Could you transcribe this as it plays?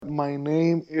My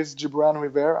name is Gibran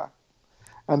Rivera,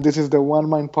 and this is the One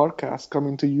Mind Podcast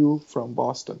coming to you from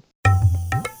Boston.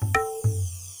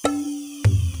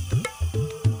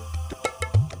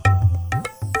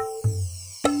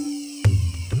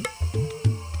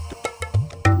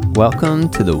 Welcome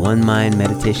to the One Mind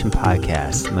Meditation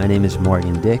Podcast. My name is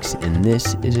Morgan Dix, and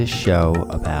this is a show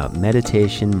about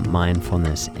meditation,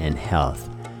 mindfulness, and health.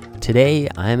 Today,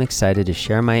 I am excited to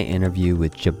share my interview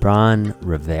with Gibran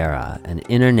Rivera, an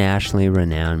internationally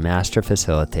renowned master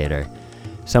facilitator,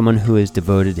 someone who has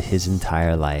devoted his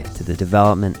entire life to the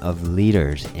development of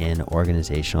leaders and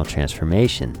organizational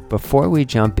transformation. Before we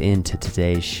jump into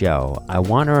today's show, I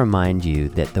want to remind you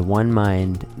that the One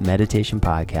Mind Meditation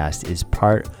Podcast is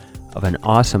part of an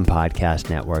awesome podcast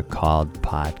network called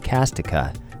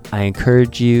Podcastica. I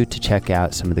encourage you to check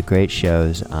out some of the great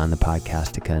shows on the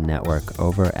Podcastica network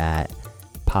over at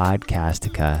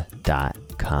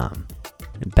podcastica.com.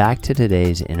 Back to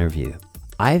today's interview.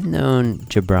 I've known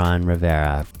Gibran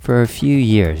Rivera for a few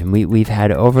years, and we've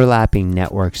had overlapping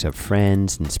networks of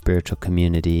friends and spiritual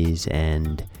communities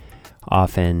and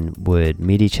often would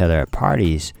meet each other at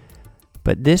parties.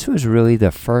 But this was really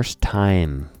the first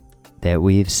time that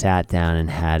we've sat down and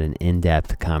had an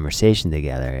in-depth conversation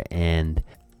together. And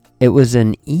it was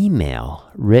an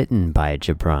email written by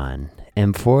Gibran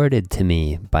and forwarded to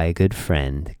me by a good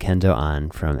friend, Kenzo An,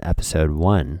 from episode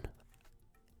 1,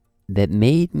 that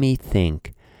made me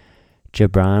think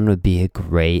Gibran would be a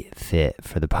great fit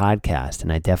for the podcast,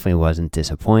 and I definitely wasn't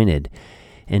disappointed.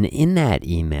 And in that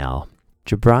email,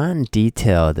 Gibran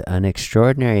detailed an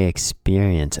extraordinary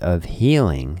experience of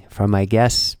healing from, I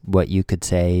guess, what you could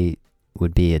say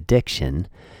would be addiction,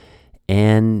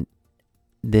 and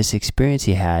this experience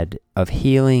he had of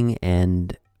healing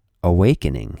and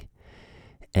awakening.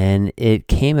 And it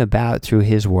came about through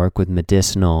his work with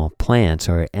medicinal plants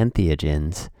or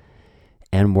entheogens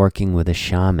and working with a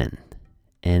shaman.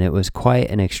 And it was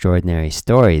quite an extraordinary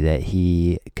story that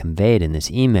he conveyed in this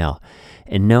email.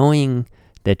 And knowing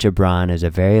that Gibran is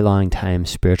a very long time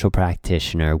spiritual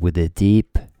practitioner with a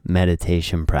deep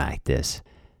meditation practice,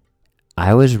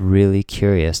 I was really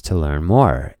curious to learn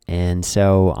more. And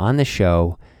so on the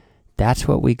show, that's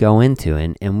what we go into,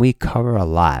 and we cover a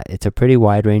lot. It's a pretty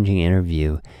wide-ranging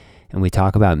interview, and we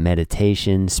talk about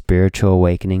meditation, spiritual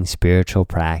awakening, spiritual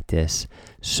practice,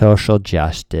 social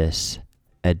justice,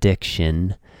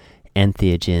 addiction,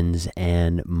 entheogens,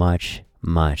 and much,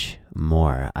 much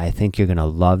more. I think you're going to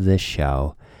love this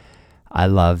show. I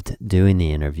loved doing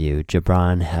the interview.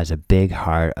 Gibran has a big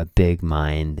heart, a big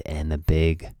mind, and a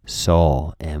big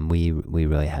soul, and we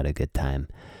really had a good time.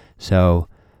 So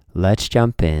let's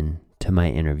jump in to my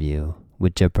interview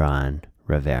with Gibran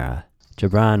Rivera.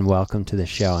 Gibran, welcome to the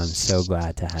show. I'm so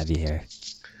glad to have you here.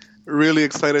 Really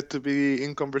excited to be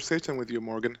in conversation with you,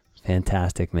 Morgan.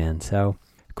 Fantastic, man. So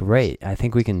great. I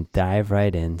think we can dive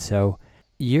right in. So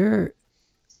you're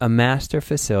a master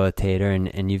facilitator,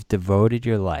 and you've devoted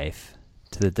your life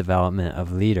to the development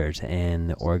of leaders and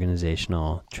the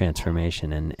organizational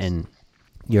transformation. And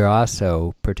you're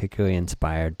also particularly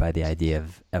inspired by the idea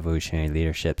of evolutionary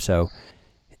leadership. So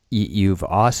you've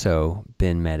also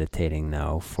been meditating,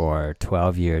 though, for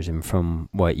 12 years. And from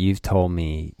what you've told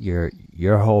me,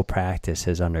 your whole practice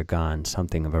has undergone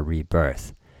something of a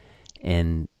rebirth.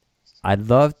 And I'd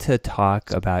love to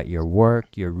talk about your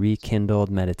work, your rekindled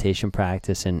meditation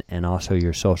practice, and also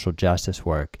your social justice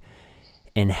work,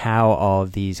 and how all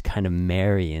of these kind of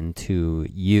marry into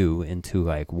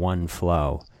like one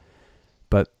flow.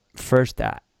 But first,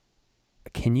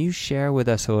 can you share with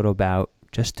us a little about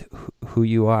just who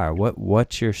you are?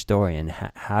 What's your story, and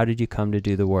how did you come to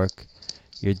do the work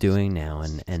you're doing now,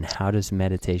 and how does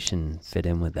meditation fit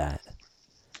in with that?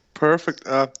 Perfect.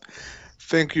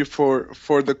 Thank you for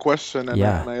the question, and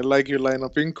I like your line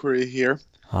of inquiry here.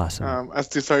 Awesome. As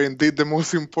these are indeed the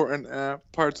most important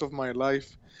parts of my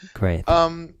life. Great.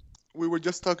 We were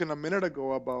just talking a minute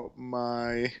ago about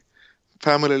my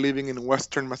family living in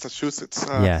Western Massachusetts.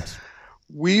 Yes.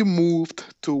 We moved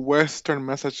to Western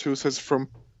Massachusetts from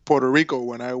Puerto Rico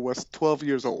when I was 12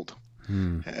 years old.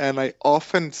 And I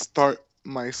often start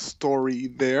my story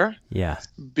there. Yeah.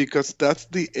 Because that's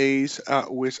the age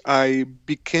at which I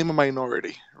became a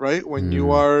minority, right? When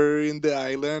you are in the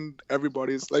island,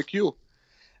 everybody's like you.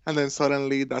 And then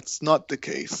suddenly that's not the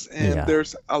case. And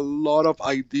there's a lot of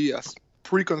ideas,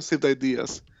 preconceived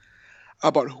ideas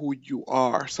about who you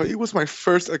are. So it was my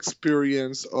first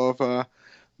experience of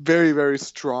very, very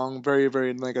strong, very,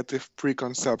 very negative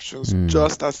preconceptions,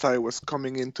 just as I was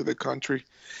coming into the country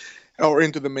or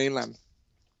into the mainland.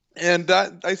 And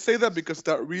that I say that because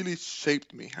that really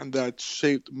shaped me, and that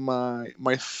shaped my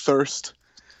thirst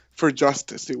for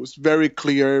justice. It was very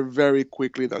clear, very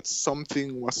quickly that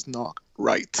something was not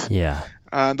right, Yeah.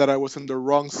 and that I was on the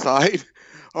wrong side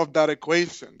of that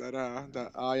equation. That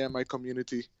I and my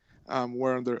community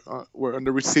were on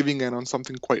the receiving end on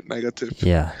something quite negative.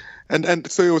 Yeah.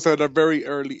 And so it was at a very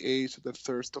early age that the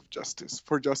thirst of justice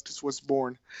for justice was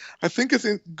born. I think it's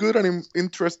good and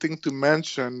interesting to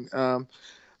mention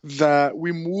that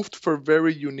we moved for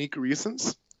very unique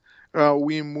reasons.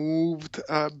 We moved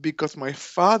because my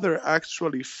father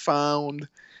actually found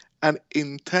an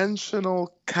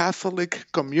intentional Catholic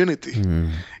community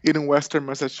in Western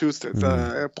Massachusetts,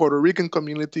 a Puerto Rican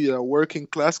community, a working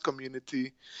class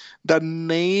community that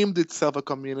named itself a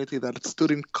community that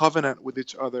stood in covenant with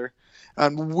each other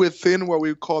and within what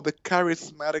we call the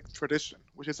charismatic tradition,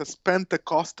 which is as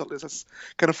Pentecostal, is as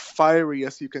kind of fiery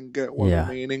as you can get while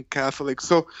remaining Catholic.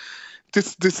 So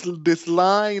this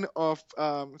line of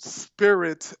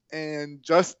spirit and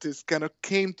justice kind of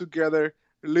came together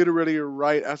literally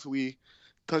right as we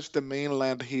touched the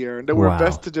mainland here. And there were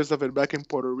vestiges of it back in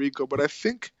Puerto Rico, but I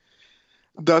think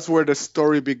that's where the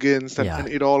story begins, and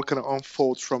it all kind of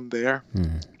unfolds from there.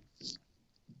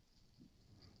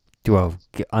 Well,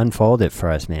 unfold it for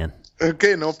us, man.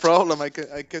 Okay, no problem. I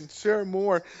can share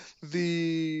more. So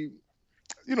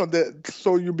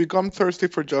you become thirsty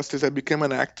for justice. I became an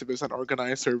activist, an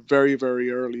organizer very,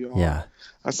 very early on,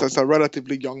 as a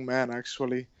relatively young man,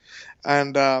 actually,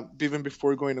 and even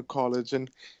before going to college,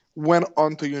 and went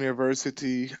on to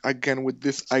university again with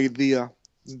this idea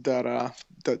that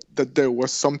there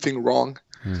was something wrong,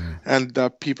 and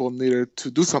that people needed to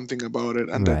do something about it,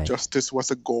 and that justice was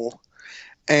a goal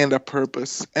and a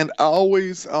purpose, and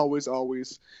always, always,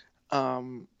 always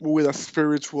with a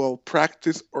spiritual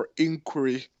practice or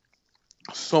inquiry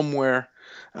somewhere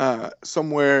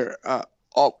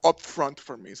up front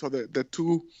for me. So the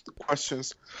two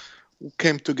questions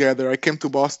came together. I came to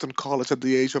Boston College at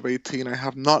the age of 18. I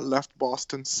have not left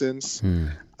Boston since.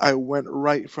 I went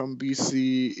right from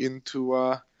BC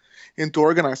into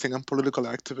organizing and political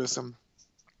activism,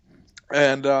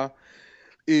 and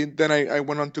then I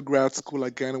went on to grad school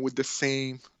again with the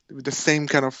same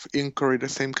kind of inquiry, the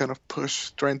same kind of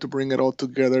push, trying to bring it all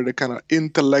together, the kind of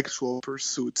intellectual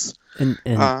pursuits. And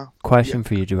question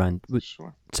for you, Gibran.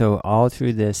 Sure. So all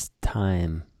through this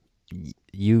time,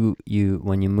 you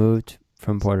when you moved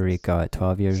from Puerto Rico at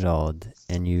 12 years old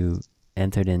and you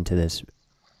entered into this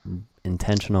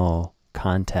intentional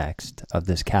context of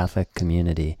this Catholic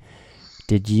community,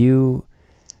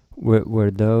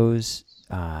 were those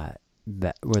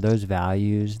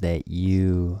values that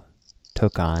you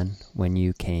took on when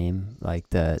you came, like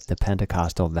the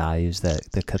Pentecostal values,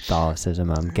 the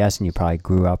Catholicism? I'm guessing you probably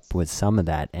grew up with some of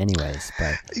that anyways,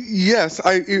 but yes,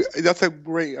 that's a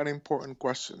great and important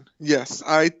question. Yes,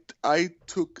 I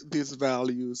took these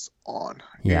values on.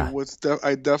 It was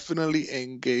I definitely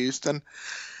engaged, and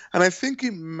I think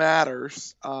it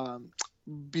matters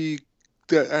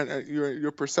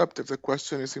you're perceptive. The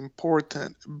question is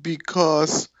important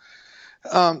because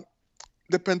the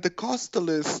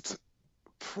Pentecostalist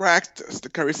practice, the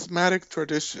charismatic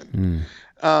tradition,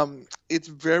 it's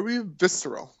very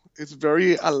visceral. It's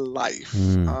very alive.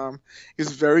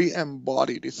 It's very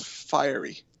embodied. It's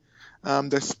fiery.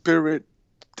 The spirit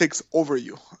takes over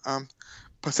you,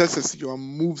 possesses you, and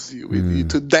moves you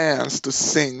to dance, to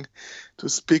sing, to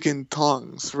speak in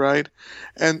tongues, right?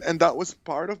 And that was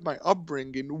part of my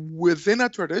upbringing within a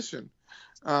tradition,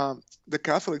 the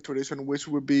Catholic tradition, which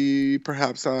would be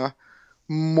perhaps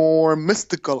more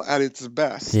mystical at its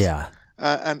best,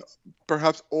 and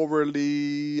perhaps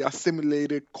overly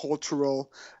assimilated,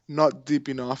 cultural, not deep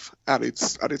enough at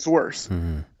its worst.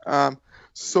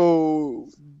 So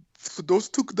those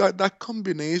that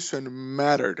combination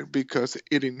mattered because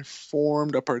it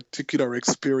informed a particular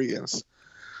experience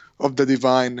of the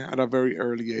divine at a very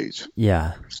early age.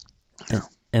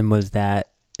 And was that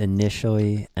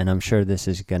initially, and I'm sure this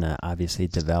is going to obviously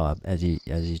develop as you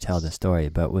tell the story,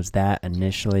 but was that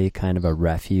initially kind of a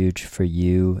refuge for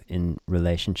you in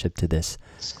relationship to this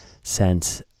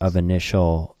sense of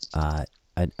initial, I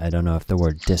don't know if the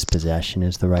word dispossession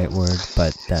is the right word,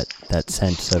 but that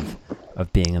sense of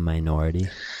being a minority?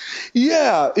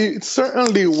 Yeah, it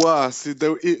certainly was.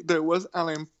 There was an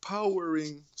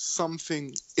empowering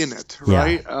something in it,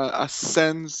 right? A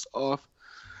sense of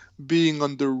being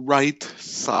on the right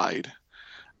side,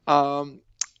 and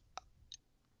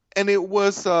it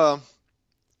was an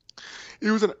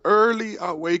early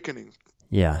awakening,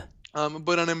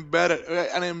 but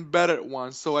an embedded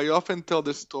one. So I often tell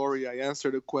the story. I answer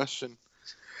the question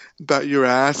that you're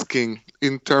asking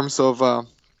in terms of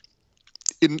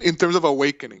in terms of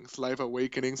awakenings, life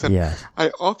awakenings, and Yes. I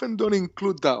often don't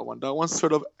include that one. That one's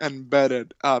sort of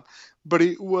embedded. But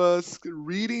it was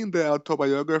reading the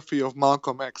autobiography of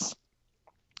Malcolm X,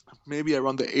 maybe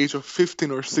around the age of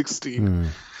 15 or 16,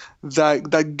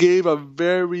 that gave a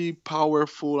very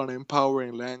powerful and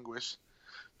empowering language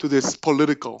to this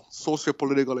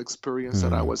socio-political experience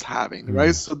that I was having,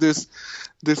 right? So this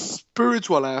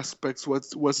spiritual aspects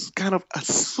was kind of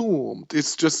assumed.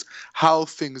 It's just how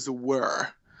things were.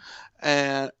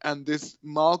 And this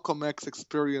Malcolm X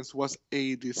experience was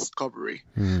a discovery.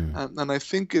 And I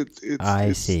think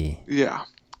I see. Yeah.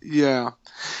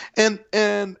 And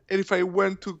if I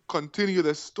went to continue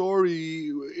the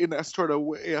story in as sort of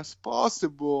way as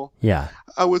possible,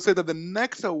 I would say that the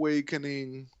next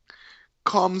awakening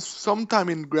comes sometime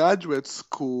in graduate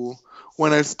school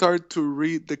when I start to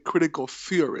read the critical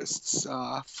theorists,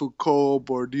 Foucault,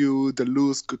 Bourdieu,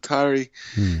 Deleuze, Guattari,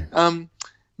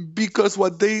 because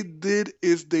what they did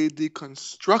is they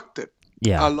deconstructed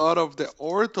a lot of the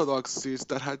orthodoxies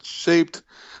that had shaped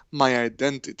my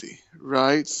identity,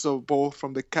 right? So both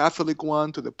from the Catholic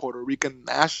one to the Puerto Rican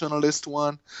nationalist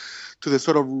one to the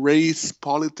sort of race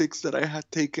politics that I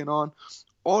had taken on,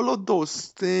 all of those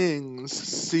things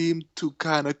seem to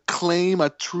kind of claim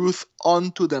a truth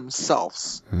unto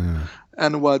themselves.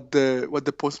 And what the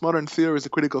postmodern theorists, the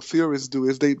critical theorists do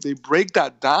is they break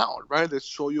that down, right? They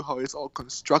show you how it's all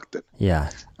constructed.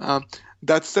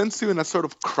 That sends you in a sort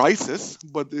of crisis,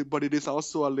 but it is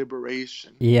also a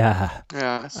liberation.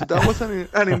 So that was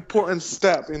an important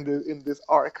step in this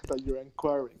arc that you're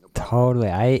inquiring about. Totally.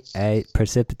 I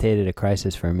precipitated a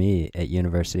crisis for me at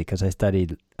university because I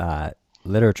studied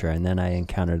literature, and then I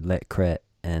encountered lit crit,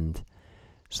 and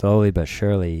slowly but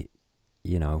surely,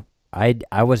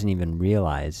 I wasn't even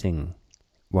realizing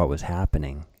what was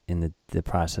happening in the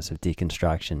process of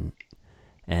deconstruction,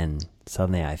 and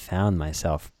suddenly I found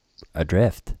myself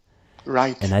adrift.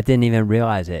 Right. And I didn't even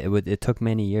realize it. It took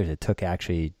many years. It took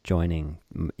actually joining,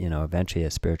 eventually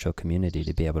a spiritual community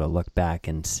to be able to look back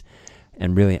and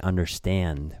really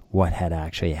understand what had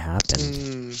actually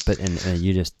happened. But and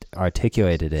you just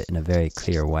articulated it in a very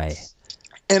clear way.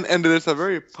 And there's a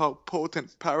very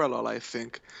potent parallel, I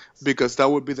think, because that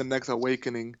would be the next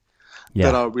awakening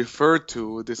that I'll refer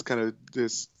to,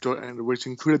 which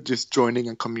included just joining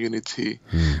a community.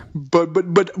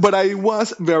 But I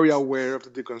was very aware of the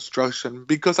deconstruction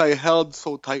because I held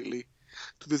so tightly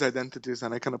to these identities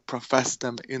and I kind of professed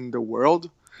them in the world.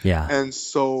 And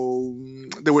so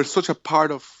they were such a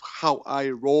part of how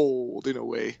I rolled in a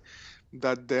way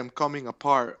that them coming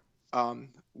apart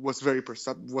was very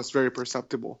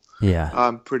perceptible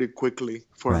pretty quickly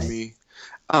for me.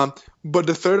 But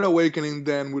the third awakening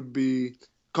then would be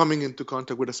coming into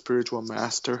contact with a spiritual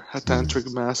master, a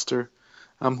tantric master,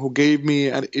 who gave me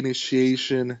an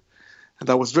initiation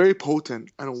that was very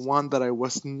potent and one that I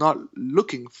was not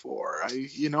looking for.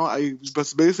 I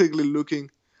was basically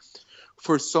looking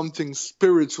for something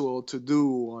spiritual to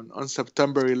do on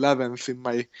September 11th in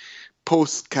my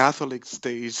post-Catholic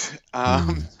stage.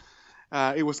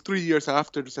 It was 3 years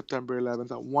after the September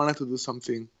 11th. I wanted to do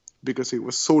something because it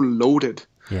was so loaded.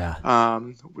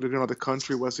 The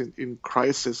country was in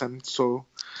crisis, and so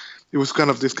it was kind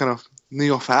of this kind of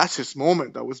neo-fascist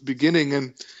moment that was beginning.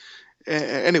 And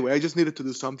anyway, I just needed to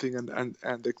do something, and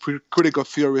the critical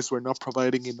theorists were not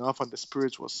providing enough on the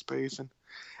spiritual space, and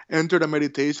entered a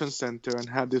meditation center and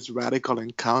had this radical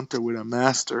encounter with a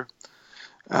master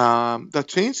that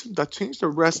changed the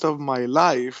rest of my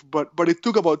life. But it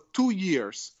took about 2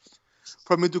 years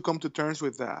for me to come to terms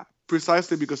with that,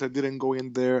 precisely because I didn't go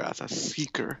in there as a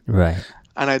seeker. Right.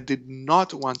 And I did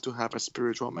not want to have a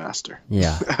spiritual master.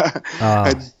 Interesting.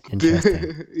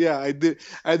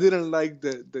 I didn't like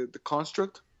the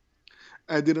construct.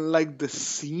 I didn't like the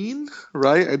scene,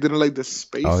 right? I didn't like the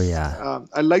space.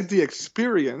 I liked the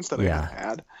experience that I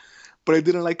had, but I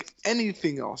didn't like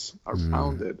anything else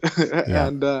around it.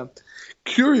 And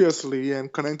curiously,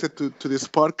 and connected to this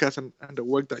podcast and the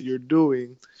work that you're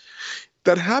doing,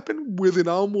 that happened within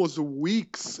almost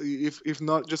weeks, if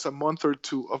not just a month or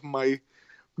two, of my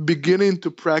beginning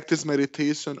to practice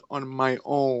meditation on my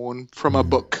own from a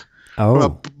book.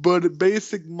 But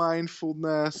basic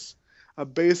mindfulness, a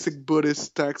basic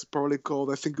Buddhist text, probably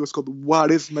called, I think it was called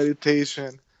What is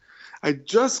Meditation? I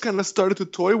just kind of started to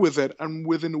toy with it, and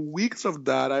within weeks of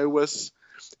that, I was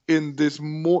in it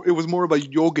was more of a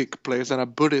yogic place than a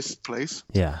Buddhist place.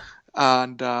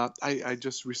 And I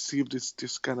just received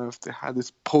this kind of, they had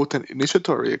this potent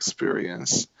initiatory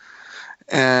experience.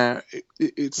 And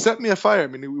it set me afire. I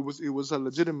mean, it was a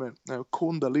legitimate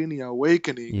Kundalini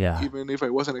awakening, even if I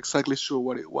wasn't exactly sure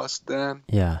what it was then.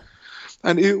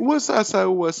 And it was as I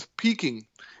was peaking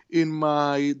in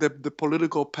the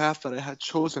political path that I had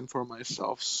chosen for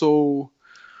myself. So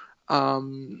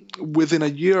within a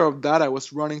year of that, I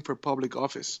was running for public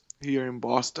office here in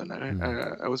Boston.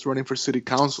 I was running for city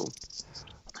council.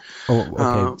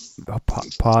 Oh, okay.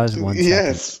 Pause 1 second.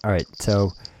 Yes. All right.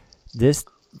 So this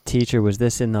teacher, was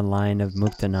this in the line of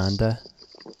Muktananda?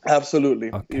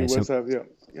 Absolutely. Okay, It was so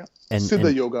yeah. and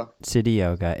Siddha yoga. Siddha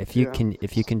yoga. If you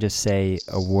Yeah. can just say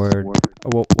a word.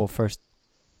 Well, first,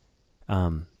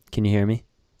 can you hear me?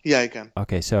 Yeah, I can.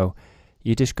 Okay, so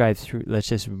you described through. Let's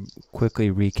just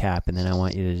quickly recap, and then I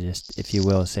want you to just, if you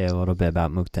will, say a little bit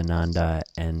about Muktananda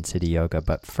and Siddha yoga.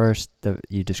 But first,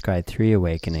 you described 3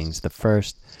 awakenings. The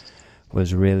first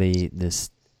was really this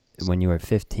when you were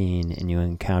 15 and you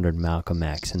encountered Malcolm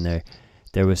X, and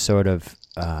there was sort of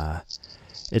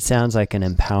it sounds like an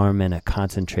empowerment, a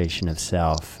concentration of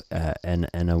self, and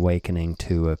an awakening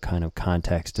to a kind of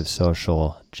context of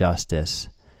social justice.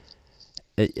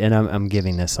 And I'm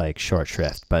giving this like short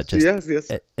shrift, but just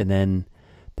yes. And then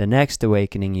the next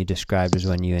awakening you described was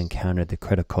when you encountered the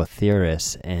critical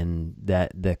theorists, and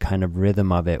that the kind of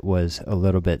rhythm of it was a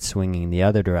little bit swinging the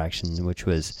other direction, which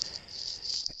was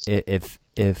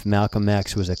if Malcolm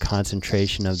X was a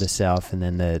concentration of the self, and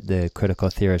then the critical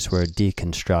theorists were a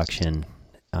deconstruction,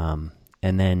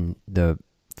 and then the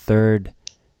third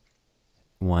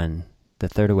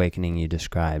awakening you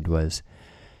described was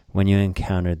when you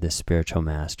encountered the spiritual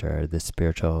master, the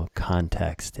spiritual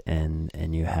context,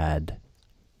 and you had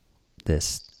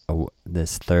this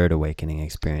third awakening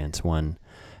experience. One,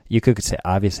 you could say,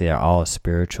 obviously they're all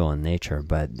spiritual in nature,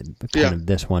 but kind of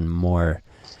this one more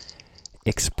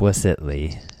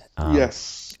explicitly.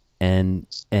 Yes. And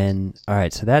all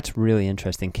right, so that's really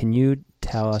interesting. Can you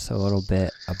tell us a little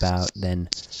bit about then,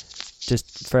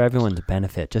 just for everyone's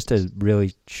benefit, just a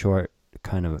really short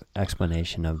kind of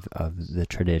explanation of the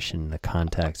tradition, the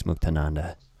context,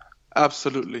 Muktananda?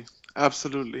 Absolutely.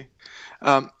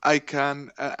 I can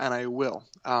and I will.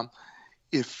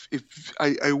 If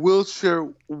I will share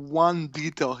one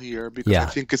detail here because I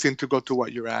think it's integral to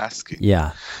what you're asking.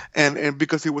 Yeah. And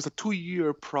because it was a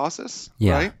 2-year process,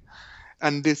 right?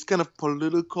 And this kind of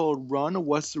political run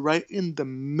was right in the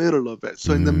middle of it.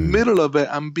 So in the middle of it,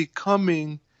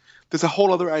 there's a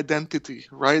whole other identity,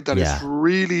 right? That is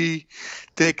really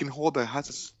taking hold, that has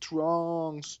a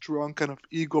strong kind of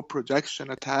ego projection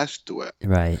attached to it.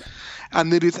 Right.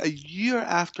 And it is a year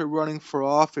after running for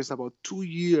office, about 2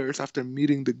 years after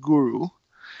meeting the guru,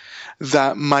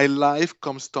 that my life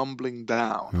comes tumbling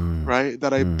down, right?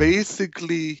 That I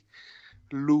basically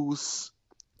lose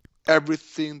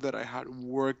everything that I had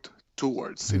worked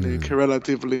towards in a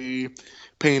relatively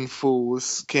painful,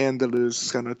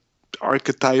 scandalous, kind of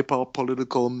archetypal,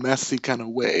 political, messy kind of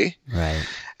way. Right.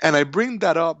 And I bring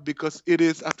that up because it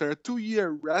is after a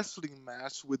 2-year wrestling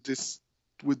match with this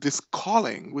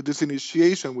calling, with this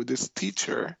initiation, with this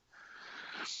teacher,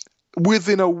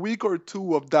 within a week or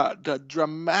two of that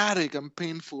dramatic and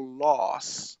painful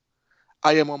loss,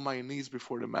 I am on my knees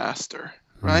before the master,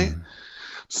 right?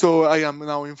 So I am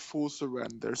now in full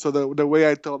surrender. So the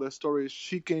way I tell the story is,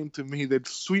 she came to me the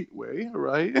sweet way,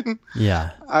 right?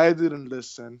 Yeah. I didn't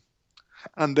listen.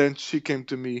 And then she came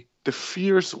to me the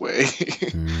fierce way.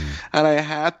 And I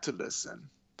had to listen.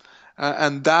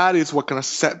 And that is what kind of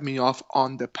set me off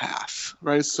on the path,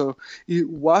 right? So it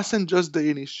wasn't just the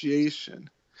initiation,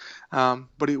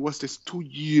 but it was this 2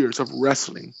 years of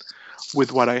wrestling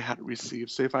with what I had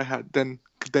received. So if I had then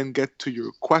get to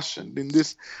your question in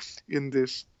this, go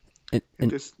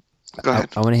ahead.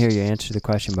 I want to hear you answer the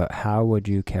question, but how would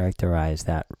you characterize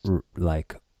that?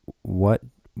 Like, what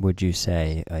would you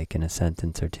say, like in a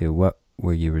sentence or two? What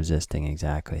were you resisting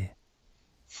exactly?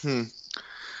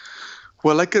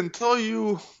 Well, I can tell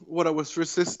you what I was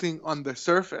resisting on the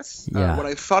surface, what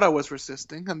I thought I was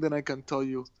resisting, and then I can tell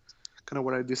you kind of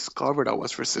what I discovered I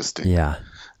was resisting. Yeah.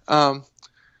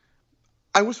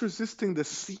 I was resisting the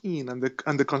scene and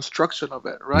the construction of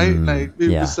it, right? Like it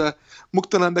was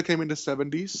Muktananda came in the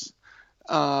 70s,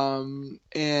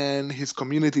 and his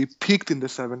community peaked in the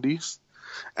 70s,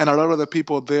 and a lot of the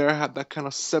people there had that kind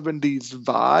of 70s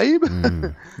vibe,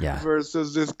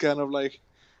 versus this kind of like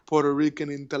Puerto Rican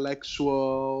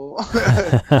intellectual,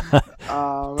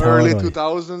 early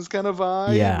 2000s kind of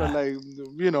vibe, but like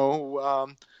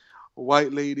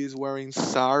white ladies wearing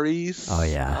saris. Oh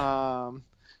yeah.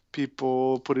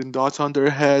 People putting dots on their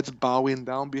heads, bowing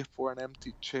down before an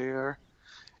empty chair,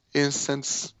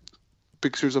 incense,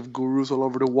 pictures of gurus all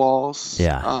over the walls.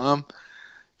 Yeah.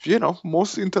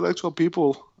 Most intellectual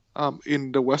people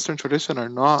in the Western tradition are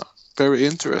not very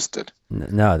interested.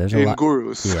 No, there's a lot.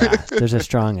 Gurus. Yeah, there's a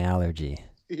strong allergy.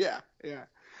 Yeah.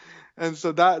 And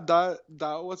so that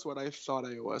was what I thought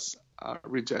I was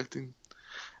rejecting.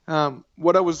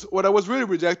 What I was really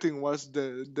rejecting was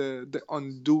the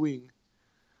undoing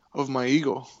of my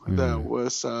ego that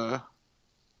was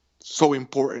so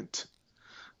important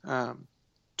um,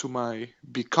 to my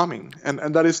becoming.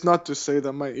 And that is not to say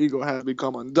that my ego has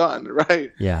become undone,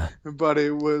 right? Yeah. But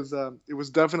it was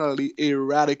definitely a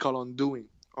radical undoing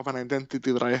of an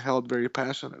identity that I held very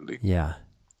passionately, Yeah.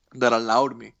 that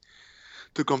allowed me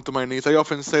to come to my knees. I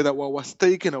often say that what was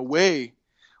taken away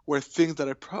were things that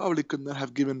I probably could not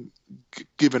have given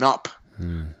up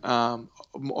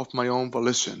of my own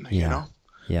volition, Yeah.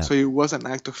 Yeah. So it was an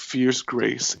act of fierce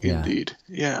grace, Yeah. indeed.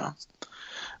 Yeah.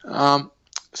 Um,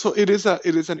 so it is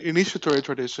an initiatory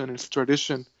tradition. It's a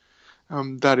tradition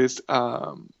that is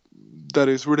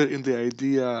rooted in the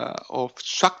idea of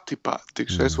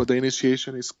Shaktipat. That's what the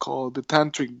initiation is called. The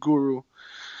tantric guru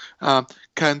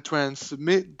can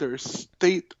transmit their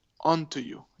state onto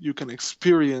you. You can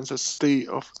experience a state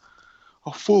of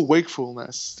full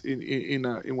wakefulness in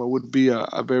what would be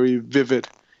a very vivid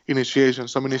initiation.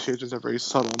 Some initiations are very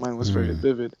subtle. Mine was very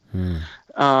vivid.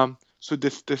 So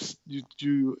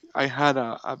I had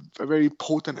a very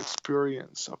potent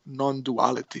experience of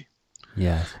non-duality.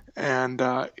 Yes. And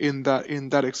in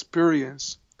that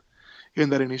experience,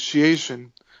 in that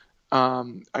initiation,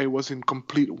 I was in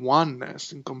complete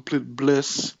oneness, in complete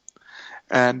bliss.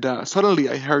 And suddenly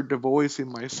I heard the voice in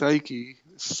my psyche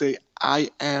say,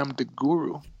 I am the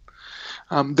guru.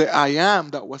 The I am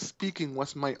that was speaking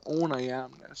was my own I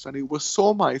amness. And it was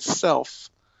so myself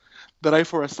that I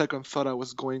for a second thought I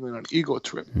was going on an ego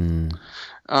trip.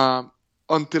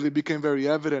 Until it became very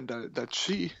evident that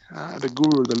she, the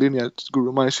guru, the lineage,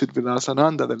 Guru Mahishit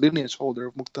Vilasananda, the lineage holder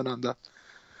of Muktananda,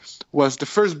 was the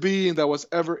first being that was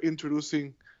ever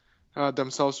introducing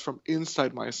themselves from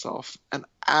inside myself and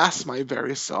as my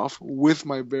very self with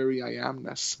my very I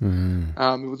amness.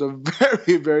 It was a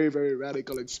very, very, very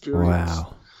radical experience.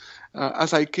 Wow.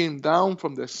 As I came down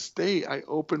from the state, I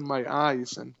opened my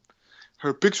eyes and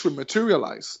her picture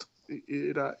materialized.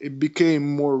 It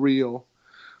became more real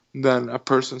than a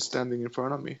person standing in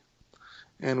front of me.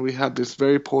 And we had this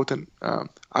very potent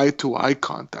eye-to-eye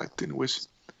contact in which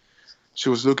she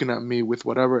was looking at me with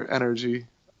whatever energy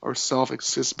or self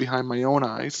exists behind my own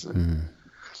eyes.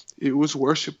 It was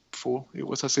worshipful. It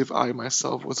was as if I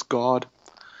myself was God.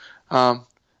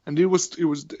 And it was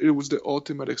the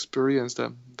ultimate experience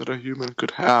that a human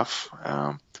could have.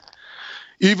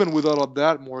 Even with all of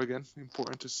that, Morgan,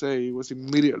 important to say, it was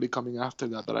immediately coming after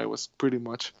that I was pretty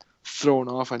much thrown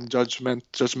off and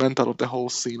judgmental of the whole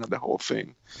scene, of the whole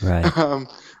thing. Right.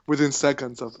 Within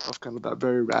seconds of kind of that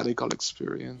very radical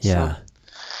experience. Yeah.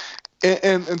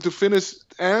 And to finish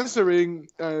answering,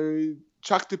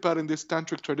 Shaktipat in these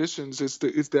tantric traditions is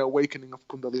the awakening of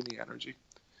Kundalini energy.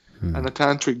 And a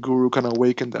tantric guru can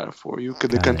awaken that for you.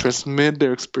 They can transmit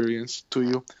their experience to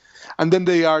you. And then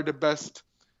they are the best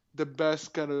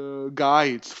kind of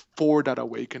guides for that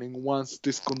awakening. Once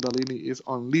this Kundalini is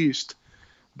unleashed,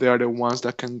 they are the ones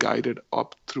that can guide it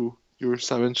up through your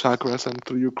 7 chakras and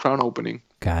through your crown opening.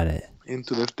 Got it.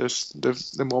 Into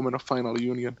the moment of final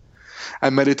union.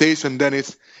 And meditation then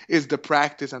is the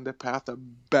practice and the path that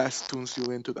best tunes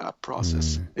you into that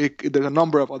process. There's a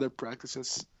number of other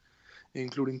practices,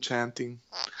 including chanting,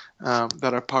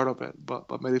 that are part of it.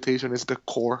 But meditation is the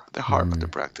core, the heart of the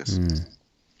practice.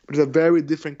 It's a very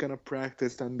different kind of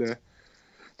practice than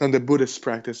the Buddhist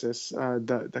practices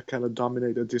that kind of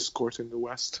dominate the discourse in the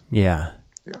West. Yeah.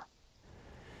 Yeah.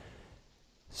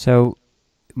 So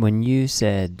when you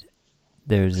said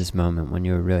there was this moment when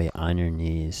you were really on your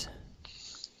knees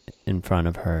in front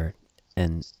of her,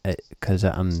 and because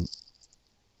I'm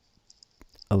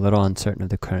a little uncertain of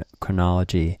the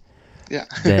chronology,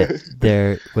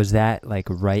 that was that like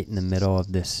right in the middle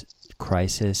of this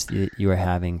crisis that you were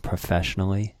having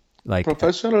professionally? Like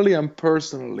professionally and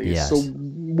personally. Yes. So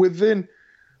within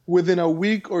a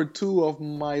week or two of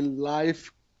my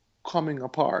life coming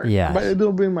apart. Yes. But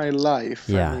it'll be my life.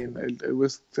 Yeah. I mean, it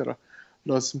was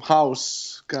lost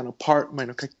house, kind of part, my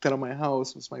my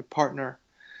house was my partner.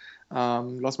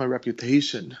 Lost my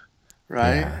reputation,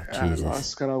 right? Yeah, Jesus.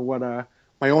 Lost kind of what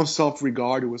my own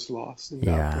self-regard was lost in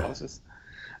that process.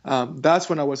 That's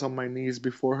when I was on my knees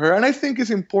before her. And I think it's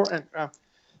important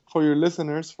for your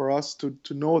listeners, for us to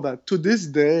know that to this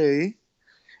day,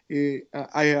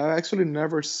 I have actually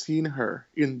never seen her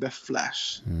in the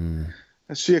flesh.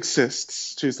 She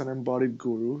exists. She's an embodied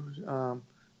guru.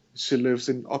 She lives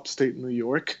in upstate New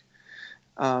York,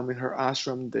 in her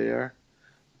ashram there.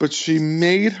 But she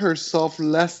made herself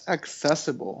less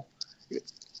accessible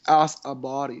as a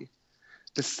body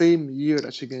the same year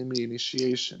that she gave me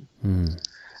initiation.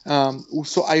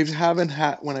 So I haven't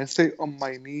had, when I say on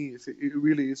my knees, it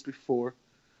really is before.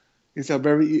 It's a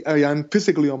very, I'm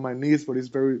physically on my knees, but it's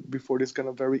very before this kind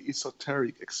of very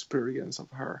esoteric experience of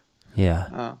her.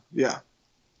 Yeah. Yeah.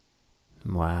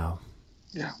 Wow.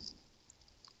 Yeah.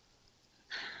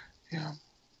 Yeah.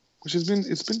 Which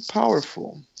it's been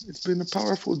powerful. It's been a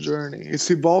powerful journey.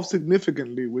 It's evolved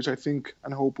significantly, which I think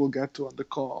and hope we'll get to on the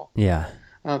call. Yeah.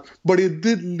 But it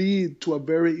did lead to a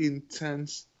very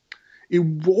intense, it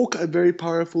woke a very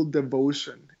powerful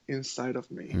devotion inside of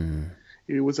me.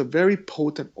 It was a very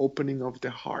potent opening of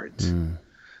the heart.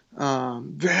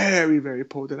 Very, very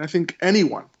potent. I think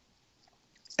anyone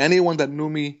that knew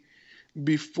me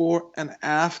before and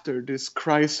after this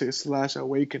crisis /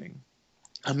 awakening,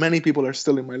 and many people are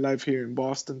still in my life here in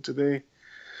Boston today,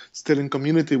 still in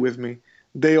community with me,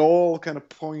 they all kind of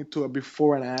point to a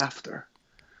before and after.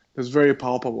 It's very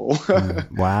palpable.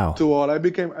 Wow. To all. I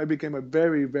became a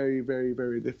very, very, very,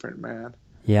 very different man.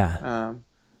 Yeah.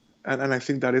 And I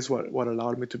think that is what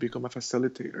allowed me to become a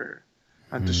facilitator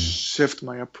and to shift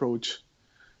my approach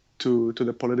to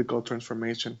the political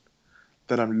transformation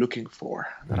that I'm looking for,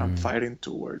 that I'm fighting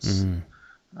towards.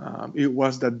 It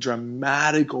was that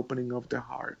dramatic opening of the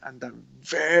heart and that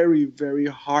very, very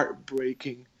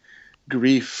heartbreaking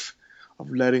grief of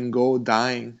letting go,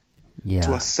 dying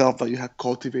to a self that you had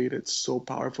cultivated so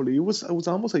powerfully. It was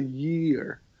almost a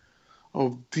year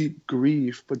of deep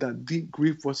grief, but that deep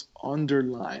grief was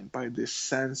underlined by this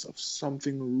sense of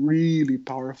something really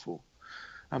powerful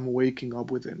I'm waking up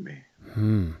within me.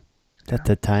 That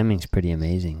the timing's pretty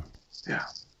amazing. Yeah.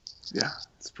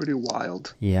 It's pretty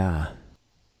wild. Yeah.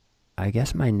 I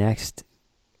guess my next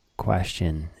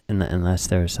question, unless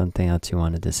there was something else you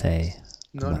wanted to say.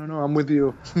 No, I'm with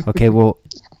you. Okay, well,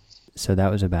 so that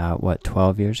was about, what,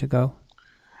 12 years ago?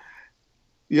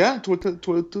 Yeah,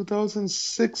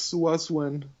 2006 was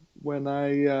when I,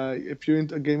 if you're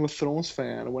a Game of Thrones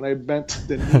fan, when I bent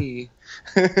the knee.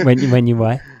 When you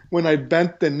what? When I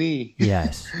bent the knee.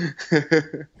 Yes.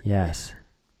 Yes.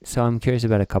 So I'm curious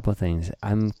about a couple of things.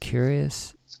 I'm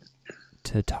curious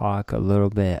to talk a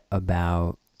little bit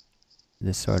about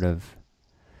this sort of,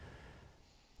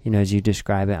 as you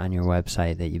describe it on your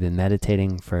website, that you've been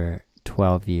meditating for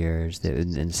 12 years, that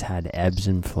it's had ebbs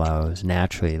and flows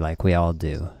naturally, like we all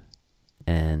do.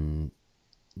 And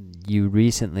you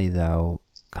recently, though,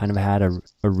 kind of had a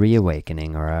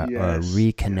reawakening or a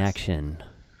reconnection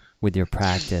with your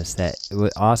practice that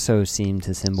would also seem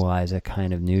to symbolize a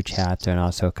kind of new chapter and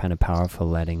also a kind of powerful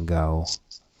letting go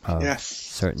of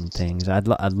certain things. I'd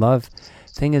love,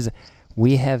 thing is,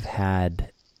 we have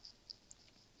had,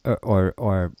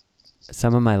 or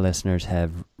some of my listeners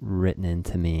have written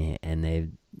into me and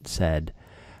they've said,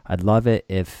 I'd love it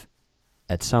if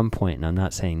at some point, and I'm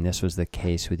not saying this was the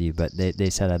case with you, but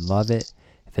they said, I'd love it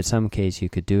if at some case you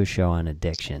could do a show on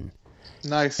addiction.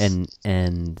 Nice.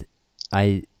 And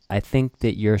I think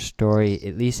that your story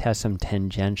at least has some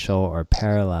tangential or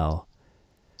parallels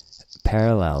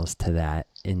to that.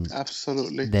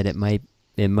 Absolutely. That it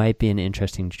might be an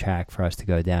interesting track for us to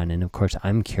go down. And of course,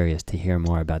 I'm curious to hear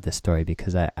more about this story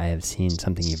because I have seen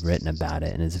something you've written about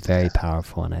it, and it's very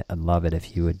powerful. And I'd love it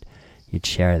if you'd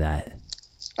share that.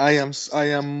 I am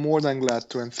more than glad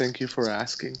to, and thank you for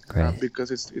asking. Great. Because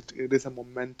it is a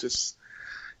momentous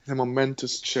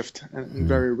shift and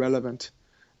very relevant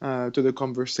to the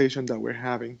conversation that we're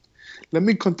having. Let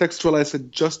me contextualize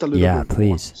it just a little bit. Yeah, please.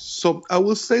 More. So I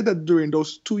will say that during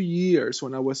those 2 years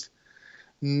when I was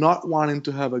not wanting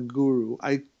to have a guru,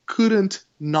 I couldn't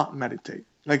not meditate.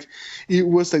 Like, it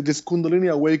was like this Kundalini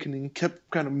awakening kept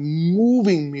kind of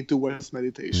moving me towards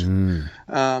meditation.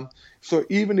 So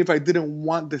even if I didn't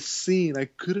want the scene, I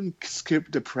couldn't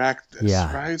skip the practice,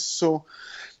 right? So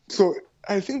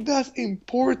I think that's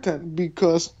important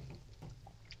because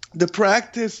the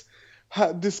practice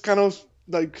had this kind of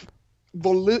like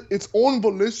its own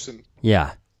volition.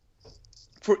 Yeah.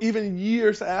 For even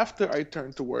years after I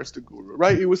turned towards the guru,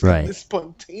 right? It was like this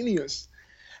spontaneous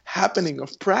happening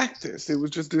of practice. It was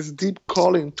just this deep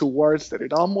calling towards that.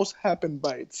 It almost happened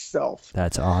by itself.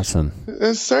 That's awesome.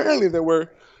 And certainly there were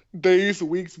days,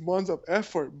 weeks, months of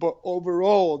effort, but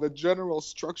overall the general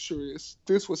structure is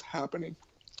this was happening.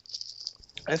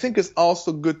 I think it's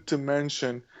also good to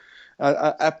mention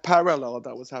a parallel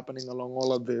that was happening along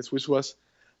all of this, which was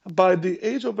by the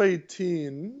age of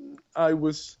 18, I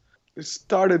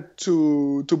started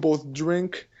to both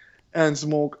drink and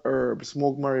smoke herbs,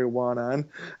 smoke marijuana, and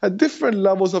at different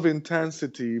levels of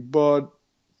intensity. But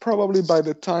probably by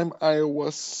the time I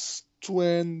was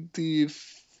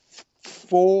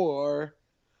 24,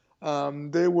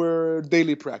 they were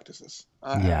daily practices.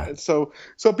 So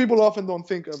people often don't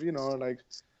think of, like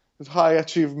high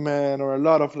achievement or a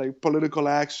lot of like political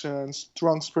action,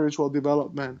 strong spiritual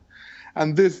development.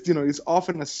 And this, is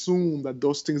often assumed that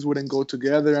those things wouldn't go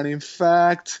together. And in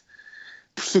fact,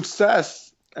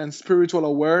 success and spiritual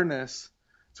awareness,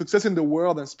 success in the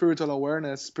world and spiritual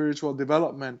awareness, spiritual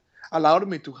development allowed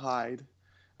me to hide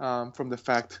from the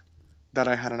fact that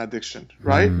I had an addiction,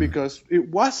 right? Because it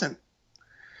wasn't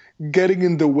getting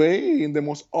in the way in the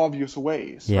most obvious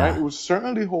ways, right? It was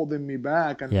certainly holding me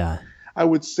back. And I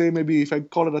would say maybe if I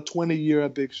call it a 20-year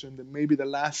addiction, then maybe the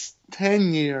last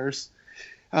 10 years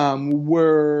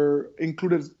were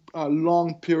included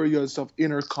long periods of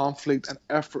inner conflict and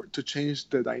effort to change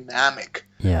the dynamic.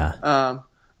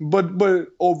 But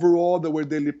overall, there were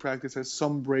daily practices,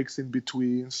 some breaks in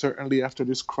between. Certainly after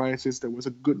this crisis, there was a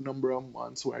good number of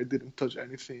months where I didn't touch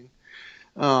anything.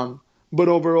 But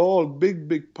overall,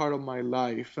 big part of my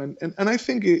life. And I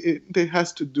think it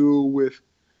has to do with,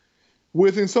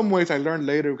 in some ways I learned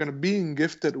later, kind of being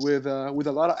gifted with a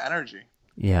lot of energy.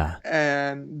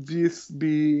 And these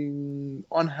being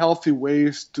unhealthy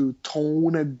ways to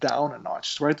tone it down a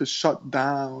notch, right? To shut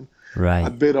down a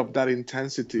bit of that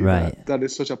intensity that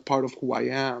is such a part of who I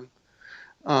am.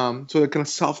 So I kind of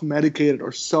self-medicated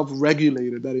or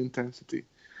self-regulated that intensity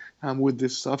with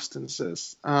these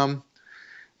substances.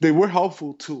 They were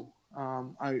helpful too.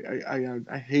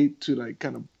 I hate to like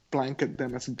kind of blanket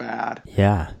them as bad.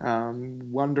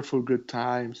 Wonderful good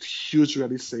times, huge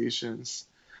realizations.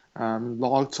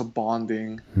 Lots of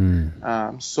bonding.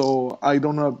 So I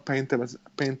don't know paint them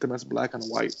as black and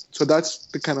white. So that's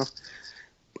the kind of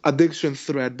addiction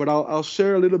thread. But I'll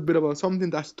share a little bit about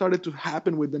something that started to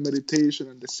happen with the meditation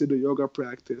and the Siddha yoga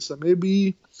practice. So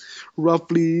maybe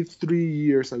roughly 3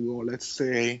 years ago, let's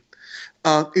say,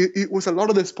 it was a lot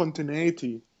of the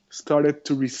spontaneity started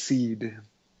to recede.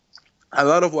 A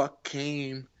lot of what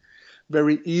came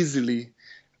very easily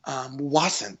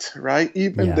wasn't, right?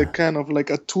 Even the kind of like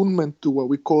attunement to what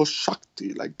we call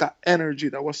Shakti, like that energy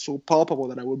that was so palpable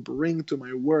that I would bring to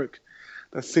my work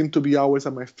that seemed to be always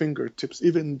at my fingertips,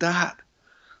 even that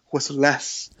was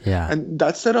less. And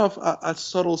that set off a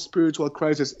subtle spiritual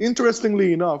crisis.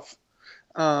 Interestingly enough,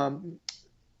 that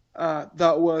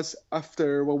was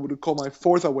after what we would call my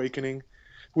fourth awakening,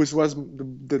 which was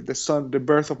the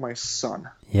birth of my son.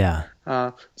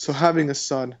 So having a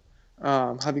son,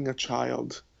 having a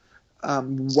child,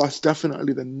 was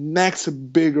definitely the next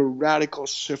bigger radical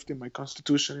shift in my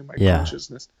constitution, in my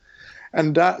consciousness.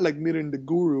 And that, like meeting the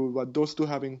guru, what those two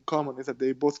have in common is that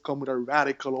they both come with a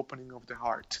radical opening of the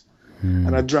heart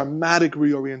and a dramatic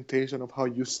reorientation of how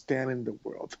you stand in the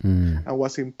world and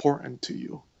what's important to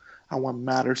you and what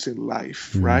matters in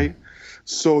life, right?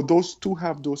 So those two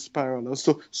have those parallels.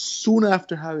 So soon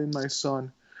after having my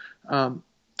son,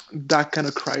 that kind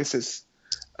of crisis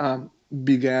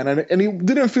began. And it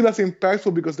didn't feel as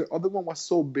impactful because the other one was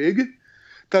so big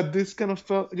that this kind of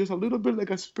felt just a little bit like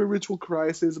a spiritual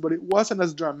crisis, but it wasn't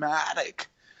as dramatic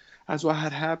as what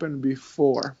had happened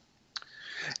before.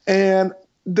 And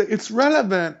it's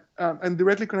relevant and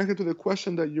directly connected to the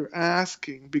question that you're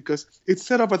asking, because it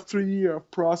set up a 3-year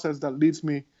process that leads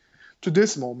me to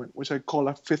this moment, which I call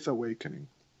a fifth awakening.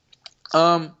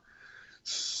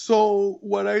 So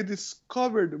what I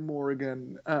discovered,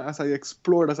 Morgan, as I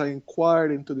explored, as I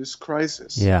inquired into this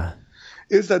crisis,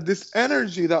 is that this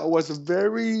energy that was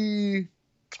very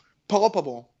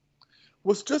palpable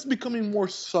was just becoming more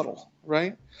subtle,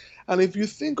 right? And if you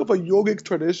think of a yogic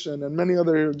tradition and many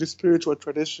other spiritual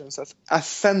traditions as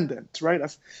ascendant, right,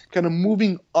 as kind of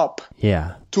moving up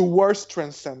towards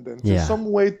transcendence, in some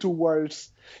way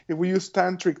towards, if we use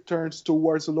tantric terms,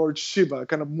 towards Lord Shiva,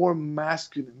 kind of more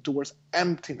masculine, towards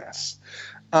emptiness.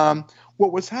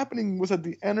 What was happening was that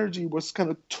the energy was kind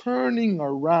of turning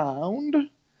around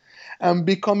and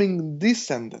becoming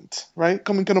descendant, right?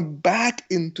 Coming kind of back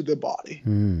into the body,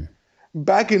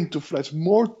 back into flesh,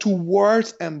 more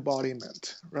towards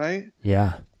embodiment, right?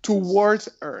 Towards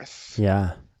earth,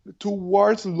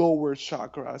 towards lower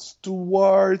chakras,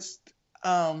 towards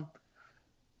the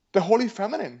holy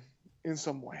feminine in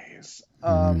some ways.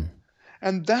 And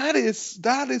that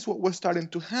is what was starting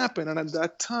to happen. And at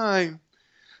that time,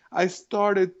 I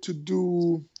started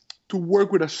to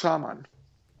work with a shaman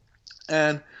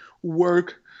and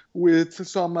work with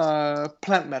some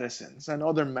plant medicines and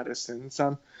other medicines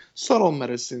and subtle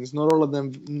medicines. Not all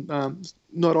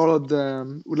of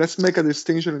them. Let's make a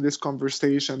distinction in this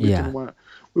conversation between what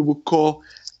we would call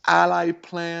ally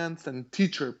plants and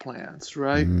teacher plants,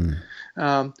 right?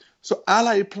 So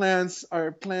ally plants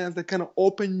are plants that kind of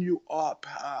open you up.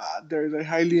 They're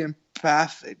highly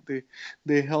empathic.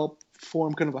 They help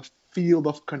form kind of a field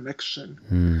of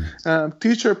connection.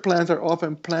 Teacher plants are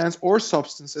often plants or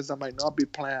substances that might not be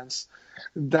plants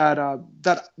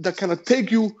that kind of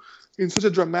take you in such a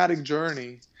dramatic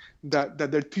journey that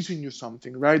they're teaching you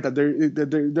something, right? That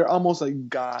they're almost like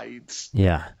guides.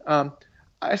 Yeah.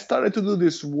 I started to do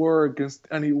this work,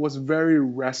 and it was very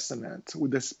resonant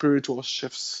with the spiritual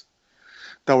shifts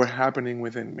that were happening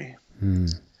within me.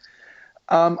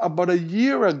 About a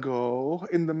year ago,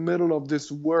 in the middle of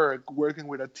this work, working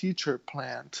with a teacher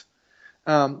plant,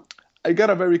 I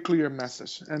got a very clear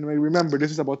message. And remember,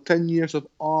 this is about 10 years of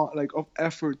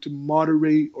effort to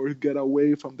moderate or get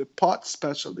away from the pot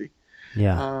specialty.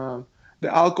 Yeah.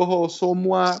 The alcohol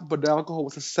somewhat, but the alcohol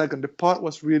was a second. The pot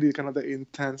was really kind of the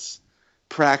intense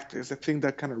practice, the thing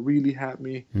that kind of really had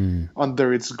me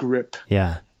under its grip.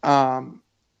 Yeah.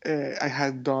 I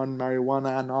had done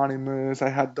Marijuana Anonymous. I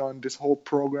had done this whole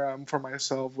program for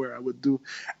myself where I would do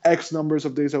X numbers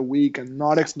of days a week and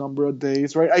not X number of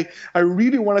days, right? I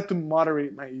really wanted to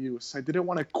moderate my use. I didn't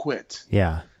want to quit.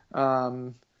 Yeah. I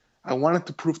wanted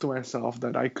to prove to myself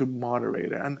that I could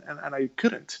moderate it, and I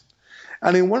couldn't.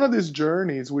 And in one of these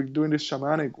journeys, we're doing this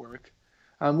shamanic work,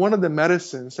 and one of the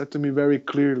medicines said to me very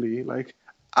clearly, like,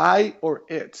 I or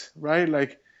it, right?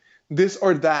 Like, this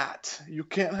or that. You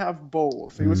can't have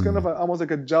both. It was kind of almost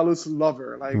like a jealous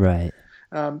lover. Like, right.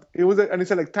 It was, and he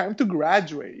said, like, time to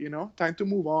graduate, time to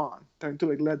move on, time to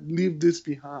leave this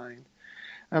behind.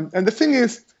 And the thing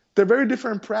is, they're very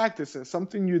different practices.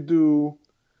 Something you do,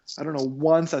 I don't know,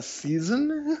 once a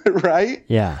season, right?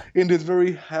 Yeah. In this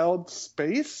very held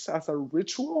space as a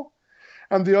ritual.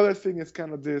 And the other thing is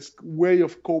kind of this way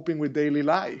of coping with daily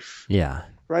life. Yeah.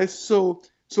 Right. So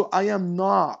I am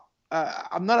not.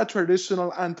 I'm not a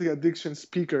traditional anti-addiction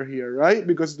speaker here, right?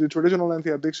 Because the traditional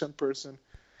anti-addiction person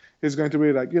is going to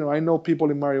be like, I know people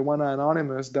in Marijuana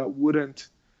Anonymous that wouldn't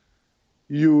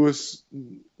use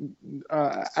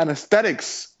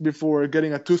anesthetics before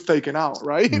getting a tooth taken out,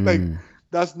 right? Like,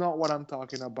 that's not what I'm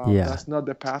talking about. Yeah. That's not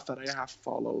the path that I have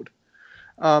followed.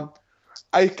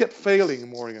 I kept failing,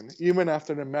 Morgan, even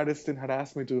after the medicine had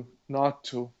asked me to not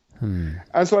to.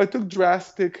 And so I took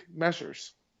drastic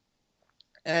measures.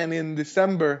 And in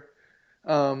December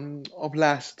of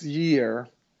last year,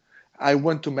 I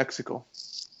went to Mexico.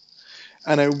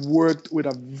 And I worked with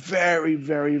a very,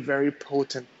 very, very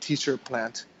potent teacher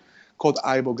plant called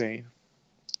ibogaine.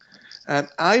 And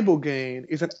ibogaine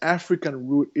is an African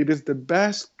root. It is the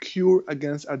best cure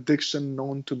against addiction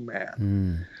known to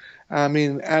man. I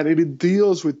mean, and it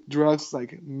deals with drugs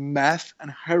like meth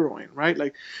and heroin, right?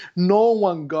 Like, no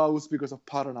one goes because of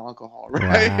pot and alcohol,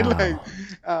 right? Wow. Like,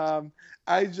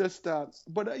 I just,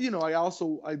 but I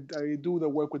do the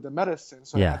work with the medicine,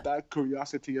 so I had that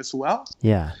curiosity as well.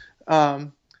 Yeah.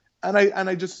 And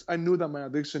I knew that my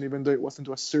addiction, even though it wasn't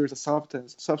to a serious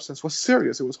substance, was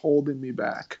serious. It was holding me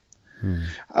back.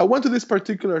 I went to this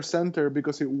particular center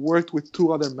because it worked with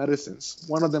two other medicines.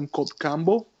 One of them called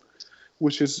Cambo,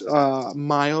 which is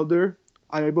milder.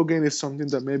 Ibogaine is something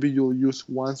that maybe you'll use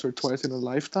once or twice in a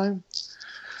lifetime.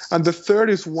 And the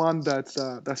third is one that's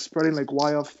spreading like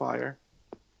wildfire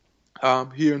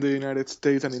here in the United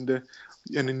States and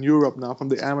in Europe now from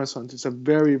the Amazon. It's a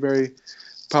very, very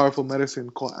powerful medicine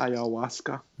called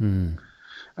ayahuasca.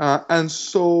 And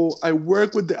so I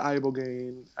work with the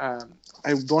ibogaine.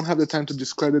 I don't have the time to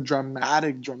describe the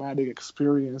dramatic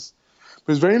experience.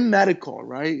 But it's very medical,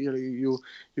 right? You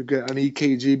get an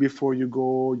EKG before you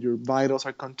go. Your vitals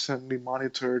are constantly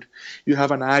monitored. You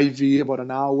have an IV about an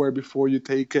hour before you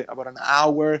take it, about an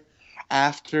hour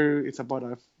after. It's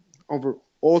about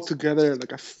altogether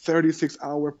like a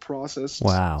 36-hour process.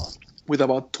 Wow. With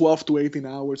about 12 to 18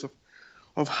 hours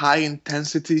of high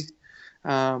intensity.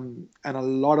 And a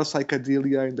lot of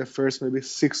psychedelia in the first maybe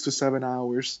 6 to 7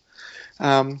 hours.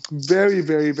 Very,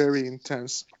 very, very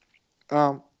intense.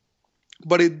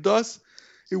 But it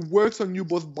works on you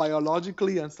both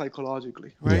biologically and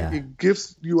psychologically, right? Yeah. It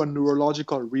gives you a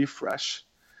neurological refresh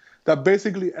that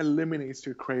basically eliminates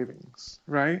your cravings,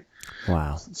 right?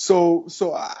 Wow. So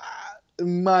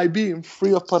my being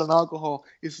free of pot and alcohol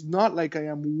is not like I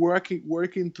am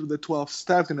working through the 12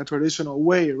 steps in a traditional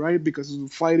way, right? Because I'm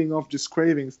fighting off just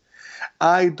cravings.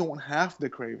 I don't have the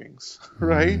cravings,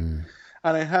 right? And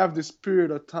I have this period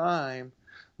of time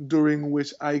during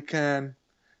which I can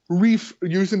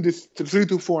using this 3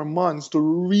 to 4 months to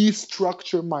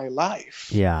restructure my life.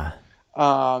 Yeah.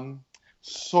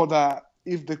 So that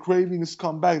if the cravings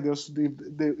come back,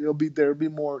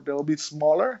 they'll be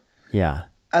smaller. Yeah.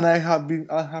 And I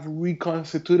have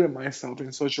reconstituted myself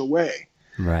in such a way,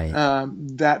 right,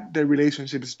 that the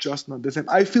relationship is just not the same.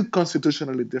 I feel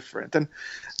constitutionally different, and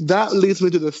that leads me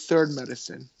to the third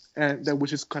medicine,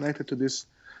 which is connected to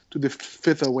to the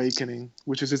fifth awakening,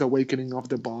 which is this awakening of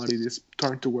the body, this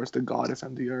turn towards the goddess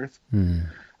and the earth,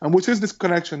 and which is this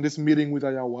connection, this meeting with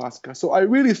ayahuasca. So I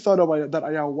really thought that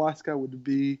ayahuasca would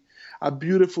be a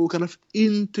beautiful kind of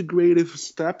integrative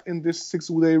step in this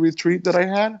 6-day retreat that I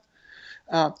had.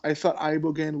 I thought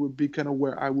Ibogaine would be kind of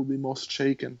where I would be most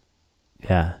shaken.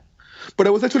 Yeah. But I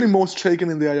was actually most shaken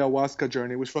in the ayahuasca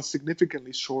journey, which was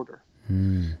significantly shorter.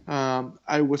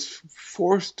 I was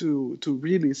forced to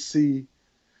really see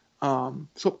some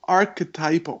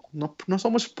archetypal, not so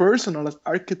much personal, as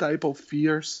archetypal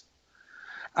fears,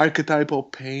 archetypal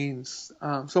pains,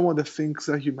 some of the things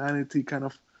that humanity kind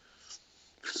of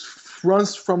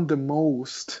runs from the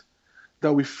most,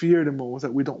 that we fear the most,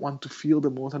 that we don't want to feel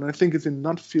the most. And I think it's in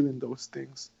not feeling those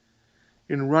things,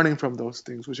 in running from those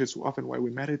things, which is often why we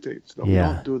meditate, so that we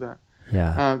don't do that.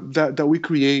 Yeah. That we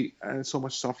create so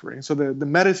much suffering. So the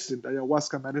medicine, the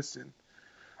ayahuasca medicine,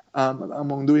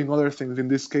 among doing other things, in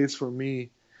this case for me,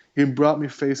 it brought me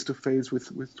face to face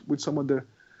with some of the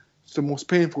most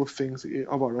painful things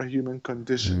of our human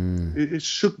condition. It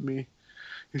shook me.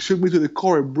 It shook me to the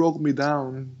core. It broke me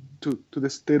down to the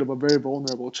state of a very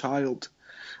vulnerable child.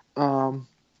 And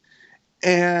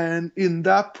in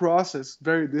that process,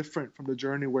 very different from the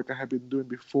journey work I had been doing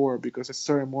before, because the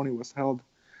ceremony was held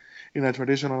in a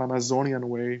traditional Amazonian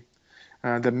way.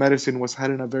 The medicine was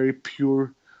held in a very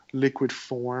pure liquid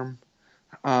form.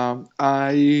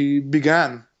 I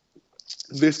began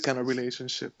this kind of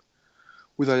relationship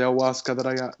with ayahuasca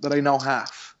that I now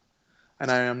have,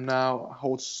 and I am now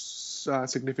hold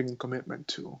significant commitment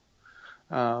to.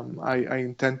 I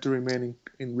intend to remain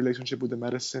in relationship with the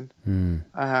medicine.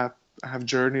 I have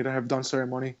journeyed. I have done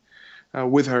ceremony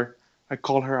with her. I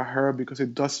call her a her because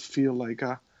it does feel like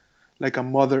a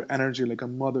mother energy, like a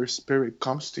mother spirit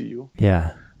comes to you,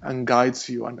 and guides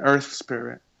you, an earth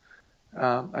spirit.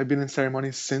 I've been in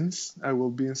ceremony since. I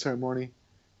will be in ceremony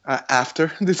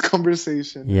after this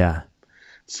conversation.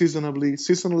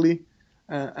 Seasonally,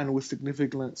 and with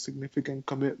significant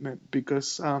commitment,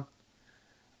 because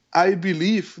I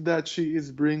believe that she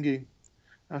is bringing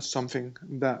something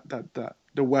that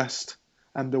the West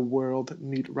and the world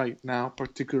need right now,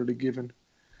 particularly given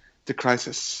the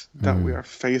crisis that we are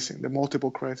facing, the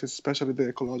multiple crises, especially the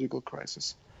ecological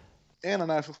crisis. And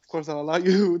of course, I'll allow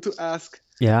you to ask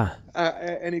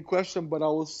any question, but I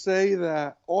will say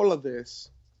that all of this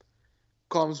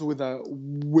comes with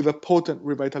a potent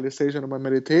revitalization of my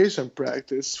meditation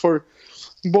practice for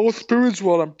both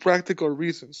spiritual and practical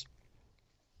reasons.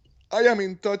 I am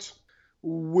in touch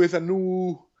with a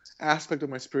new aspect of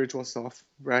my spiritual self,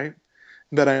 right?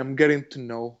 That I am getting to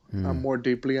know more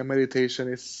deeply, and meditation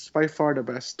is by far the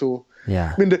best tool.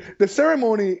 I mean, the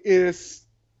ceremony is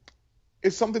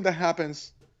something that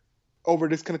happens over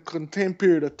this kind of contained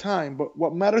period of time, but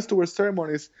what matters to a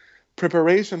ceremony is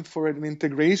preparation for it and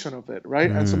integration of it,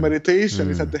 right? And so meditation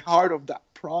is at the heart of that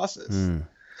process. And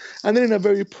then in a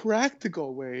very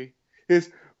practical way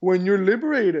is when you're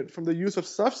liberated from the use of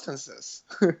substances,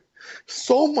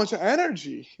 so much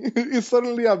energy is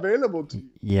suddenly available to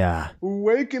you.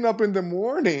 Waking up in the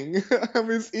morning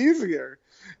is easier.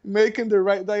 Making the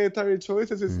right dietary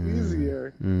choices is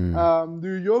easier.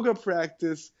 Do yoga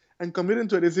practice and committing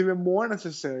to it is even more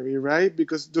necessary, right?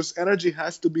 Because this energy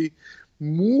has to be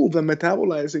moved and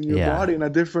metabolized in your body in a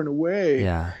different way.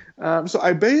 So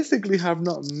I basically have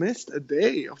not missed a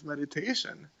day of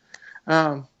meditation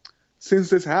since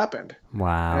this happened.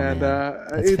 Wow, and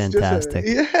that's it's fantastic.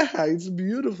 It's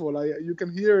beautiful. You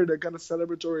can hear the kind of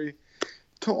celebratory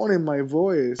tone in my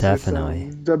voice. Definitely.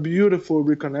 It's the beautiful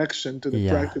reconnection to the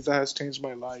practice that has changed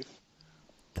my life.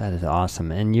 That is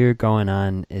awesome. And you're going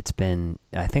on, it's been,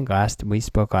 I think we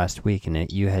spoke last week,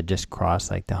 and you had just crossed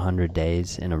like the 100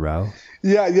 days in a row.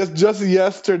 Yeah, just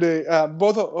yesterday,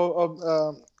 both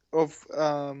of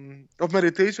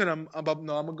meditation. I'm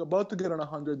about to get on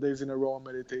 100 days in a row of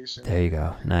meditation. There you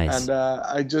go. Nice. And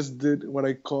I just did what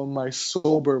I call my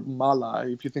sober mala.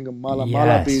 If you think of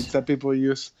mala beads that people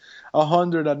use,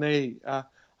 108.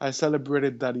 I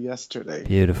celebrated that yesterday.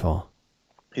 Beautiful.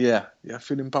 Yeah,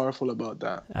 feeling powerful about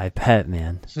that. I bet,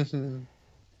 man.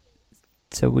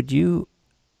 So would you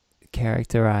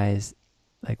characterize,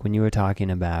 like when you were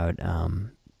talking about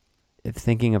if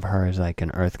thinking of her as like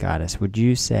an earth goddess, would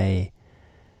you say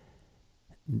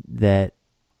that,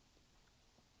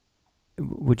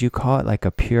 would you call it like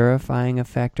a purifying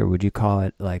effect, or would you call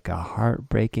it like a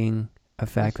heartbreaking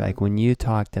effect? Like when you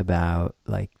talked about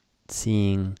like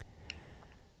seeing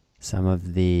some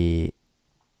of the,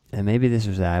 and maybe this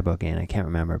was the ibogaine, I can't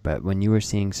remember, but when you were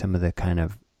seeing some of the kind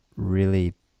of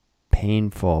really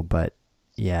painful but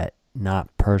yet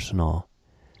not personal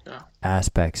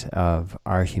aspects of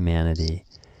our humanity,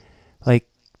 Like,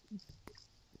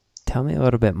 tell me a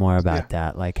little bit more Yeah, about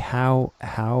that. Like, how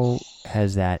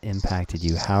has that impacted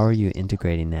you? How are you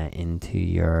integrating that into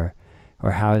your,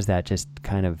 or how is that just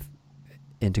kind of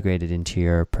integrated into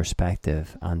your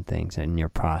perspective on things and your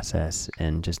process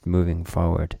and just moving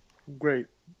forward? great,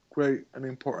 great, an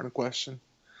important question.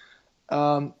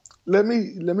 Um, let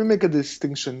me make a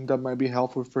distinction that might be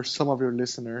helpful for some of your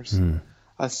listeners, Mm,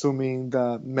 assuming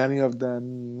that many of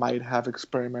them might have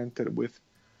experimented with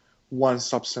one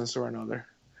substance or another,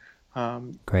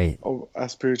 great.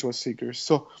 as spiritual seekers.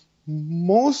 So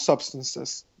most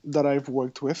substances that I've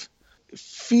worked with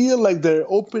feel like they're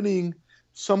opening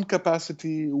some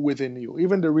capacity within you,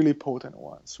 even the really potent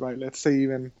ones, right? Let's say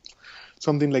even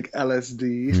something like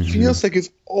LSD. It Mm-hmm. feels like it's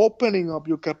opening up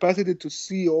your capacity to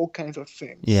see all kinds of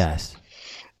things. Yes.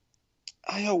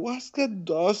 Ayahuasca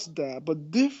does that,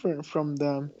 but different from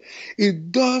them.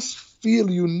 It does feel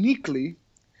uniquely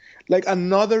like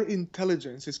another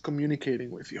intelligence is communicating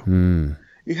with you. Mm,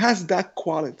 It has that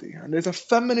quality, and there's a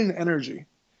feminine energy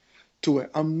to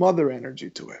it, a mother energy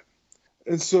to it.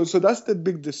 And so that's the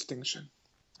big distinction.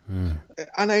 mm,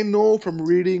 And I know from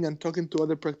reading and talking to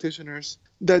other practitioners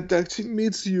that she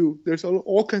meets you. There's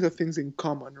all kinds of things in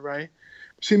common, right?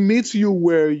 She meets you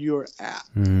where you're at.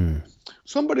 mm.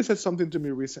 Somebody said something to me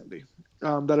recently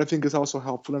that I think is also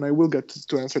helpful, and I will get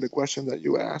to answer the question that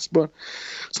you asked. But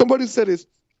somebody said is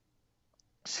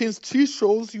since she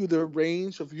shows you the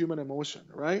range of human emotion,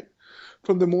 right,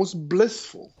 from the most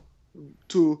blissful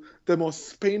to the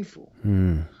most painful,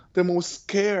 Mm, the most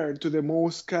scared to the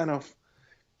most kind of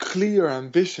clear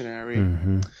and visionary.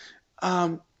 mm-hmm.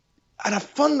 Um, at a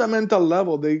fundamental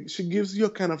level, she gives you a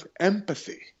kind of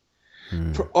empathy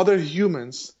Mm. for other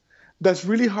humans that's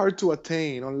really hard to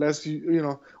attain unless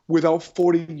without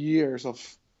 40 years of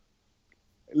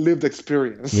lived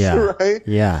experience, Yeah. right?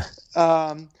 Yeah.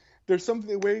 Um, there's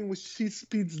something way in which she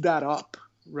speeds that up,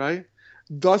 right?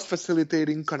 Thus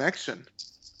facilitating connection,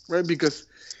 right? Because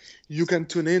you can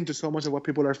tune in to so much of what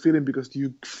people are feeling because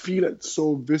you feel it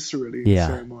so viscerally in Yeah.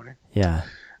 ceremony. Yeah.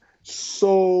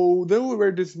 So there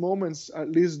were these moments, at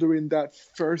least during that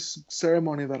first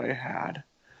ceremony that I had,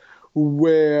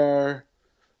 where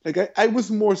like I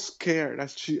was more scared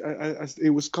as it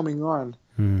was coming on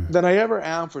Mm. than I ever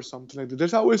am for something like that.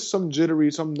 There's always some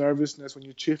jittery, some nervousness when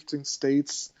you're shifting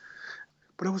states,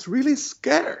 but I was really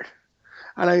scared.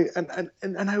 And I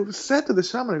said to the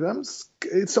shaman,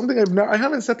 it's something I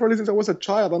haven't said probably since I was a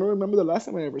child. I don't remember the last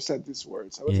time I ever said these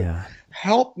words. I was like, Yeah.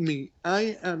 help me,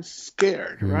 I am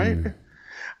scared, right? Mm.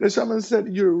 The shaman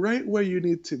said, you're right where you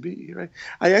need to be, right?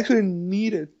 I actually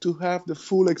needed to have the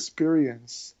full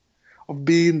experience of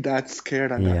being that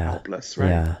scared and that Yeah. helpless, right?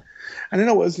 Yeah. And then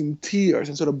I was in tears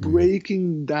and sort of Mm.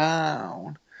 breaking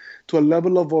down to a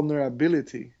level of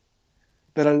vulnerability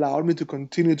that allowed me to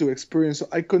continue to experience. So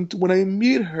when I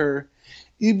meet her,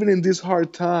 even in these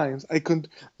hard times,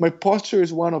 my posture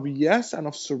is one of yes and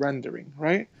of surrendering,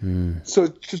 right? Mm. So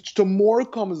the more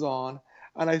comes on,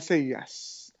 and I say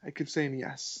yes. I keep saying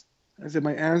yes. I said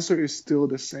my answer is still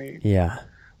the same. Yeah.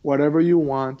 Whatever you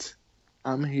want,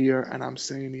 I'm here and I'm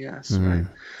saying yes, right? Mm.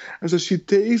 And so she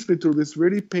takes me through this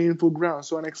really painful ground.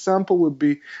 So an example would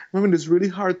be I'm having this really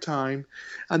hard time,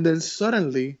 and then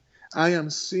suddenly I am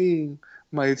seeing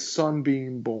my son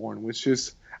being born, which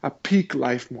is a peak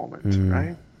life moment, Mm.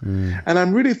 right? Mm. And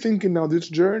I'm really thinking now this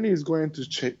journey is going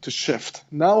to shift.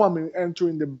 Now I'm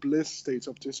entering the bliss stage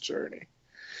of this journey,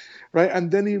 right?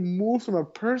 And then it moves from a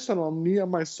personal me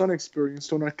and my son experience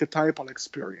to an archetypal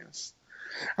experience.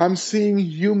 I'm seeing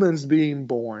humans being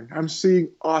born. I'm seeing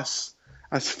us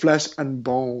as flesh and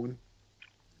bone,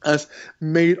 as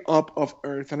made up of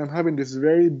earth. And I'm having this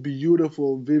very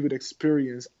beautiful, vivid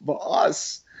experience of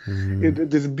us, Mm.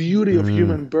 this beauty of Mm.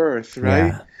 human birth,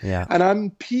 right? Yeah. Yeah. And I'm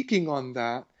peaking on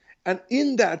that. And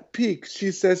in that peak,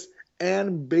 she says,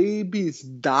 and babies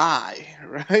die,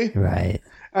 right? Right.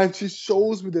 And she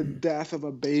shows me the death of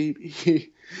a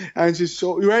baby. And she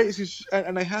showed, right?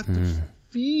 And I had to Mm.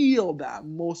 feel that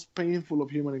most painful of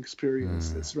human Mm.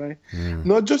 experiences, right? Mm.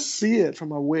 Not just see it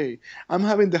from away. I'm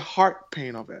having the heart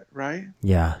pain of it, right?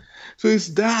 Yeah. So it's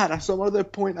that at some other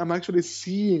point I'm actually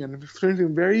seeing and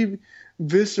experiencing very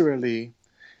viscerally,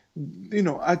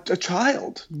 a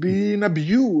child being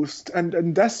abused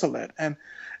and desolate and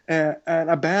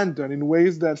abandoned in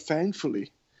ways that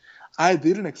thankfully I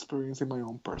didn't experience in my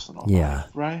own personal Yeah.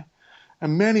 life, right?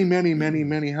 And many, many, many,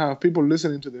 many have. People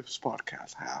listening to this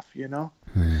podcast have.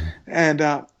 Mm. And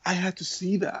I had to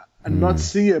see that and not Mm.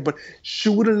 see it, but she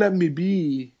wouldn't let me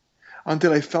be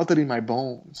until I felt it in my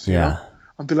bones, Yeah.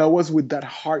 until I was with that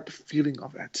heart feeling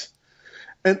of it.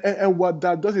 And what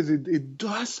that does is it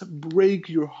does break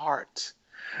your heart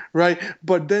right?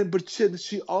 But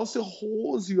she also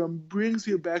holds you and brings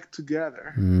you back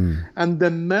together. Mm. And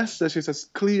the message is as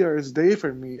clear as day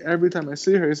for me. Every time I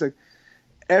see her, it's like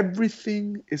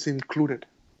everything is included.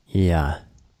 Yeah.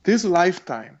 This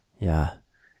lifetime Yeah.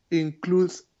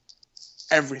 includes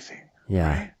everything, Yeah.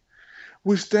 right?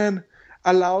 Which then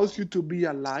allows you to be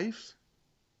alive,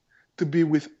 to be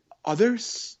with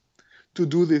others, to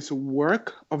do this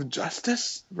work of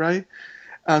justice, right?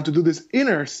 And to do this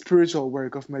inner spiritual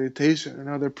work of meditation and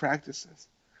other practices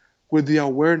with the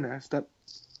awareness that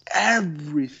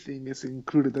everything is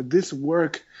included, that this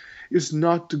work is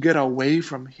not to get away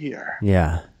from here,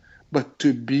 Yeah. but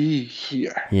to be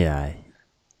here, Yeah.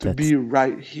 to be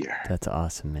right here. That's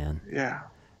awesome, man. Yeah.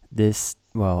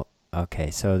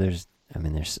 Okay, so there's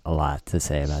a lot to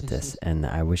say about this, and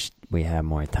I wish we had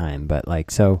more time, but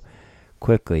so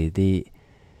quickly,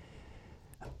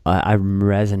 I'm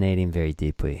resonating very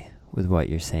deeply with what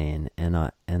you're saying,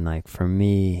 and for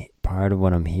me, part of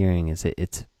what I'm hearing is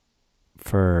it's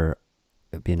for,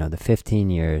 the 15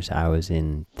 years I was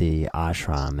in the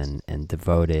ashram and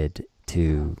devoted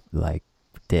to a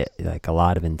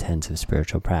lot of intensive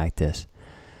spiritual practice.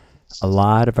 A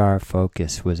lot of our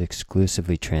focus was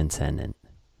exclusively transcendent,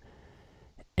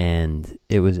 and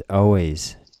it was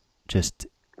always just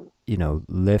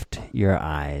lift your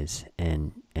eyes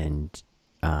and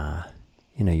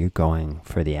you're going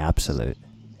for the absolute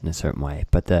in a certain way.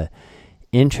 But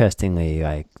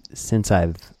interestingly, since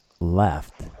I've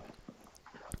left,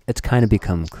 it's kind of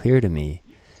become clear to me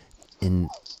in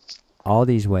all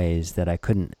these ways that I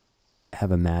couldn't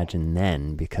have imagined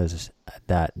then, because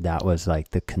that was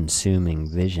the consuming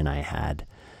vision I had,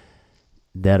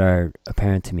 that are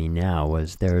apparent to me now.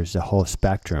 Was there's a whole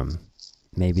spectrum,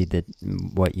 maybe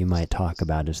what you might talk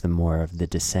about is the more of the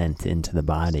descent into the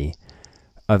body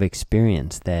of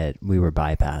experience that we were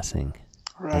bypassing.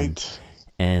 Right.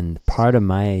 And part of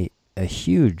a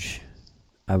huge,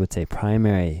 I would say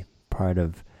primary part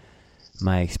of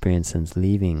my experience since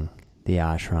leaving the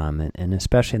ashram, and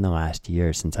especially in the last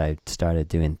year since I started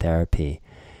doing therapy,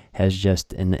 has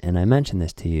just, and I mentioned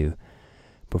this to you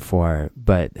before,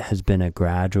 but has been a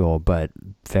gradual but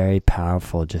very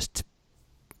powerful, just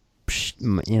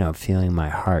feeling my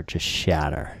heart just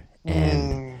shatter.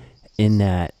 And in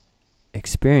that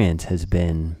experience has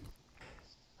been,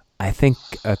 I think,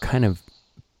 a kind of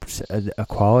a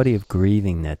quality of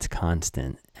grieving that's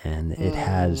constant, and it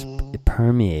has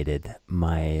permeated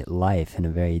my life in a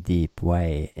very deep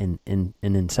way, and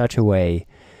in such a way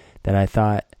that I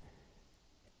thought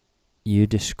you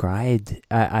described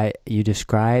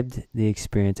the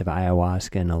experience of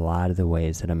ayahuasca in a lot of the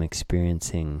ways that I'm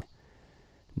experiencing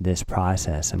this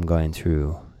process I'm going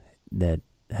through, that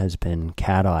has been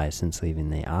catalyzed since leaving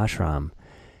the ashram,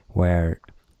 where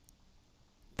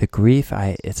the grief,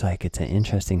 it's an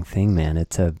interesting thing, man.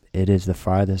 It is the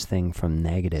farthest thing from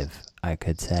negative, I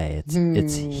could say.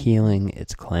 It's healing,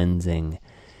 it's cleansing,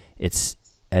 it's,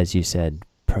 as you said,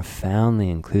 profoundly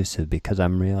inclusive, because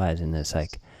I'm realizing this,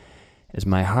 as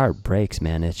my heart breaks,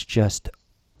 man, it's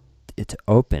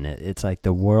open. It's like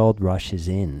the world rushes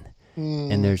in.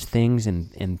 And there's things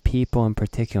and people in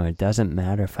particular, it doesn't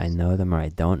matter if I know them or I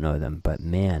don't know them, but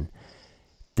man,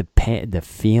 the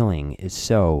feeling is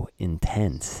so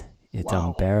intense. It's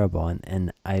unbearable.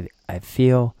 And I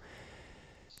feel,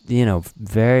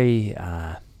 very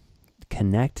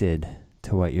connected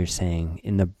to what you're saying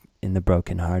in the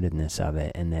brokenheartedness of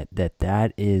it, and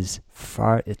that is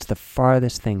it's the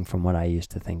farthest thing from what I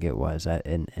used to think it was.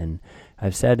 And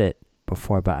I've said it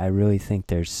before, but I really think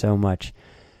there's so much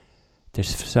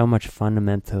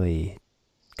fundamentally,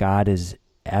 God is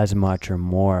as much or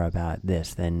more about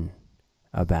this than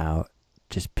about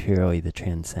just purely the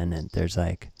transcendent. There's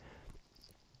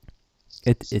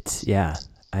it's I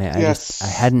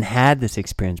hadn't had this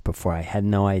experience before. I had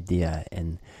no idea,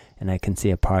 and I can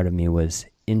see a part of me was,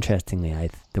 interestingly,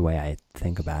 the way I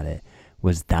think about it,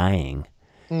 was dying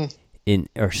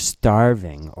or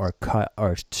starving or cut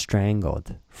or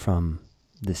strangled from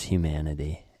this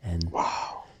humanity. And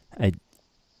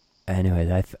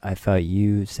I felt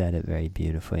you said it very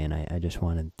beautifully, and I just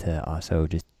wanted to also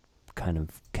just kind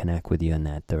of connect with you on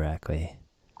that directly.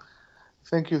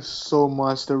 Thank you so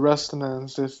much. The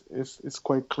resonance is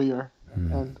quite clear,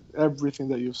 and everything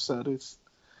that you've said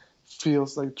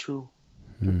feels like true,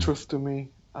 truth to me,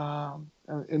 and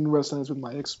in resonance with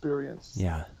my experience.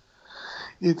 Yeah,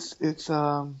 it's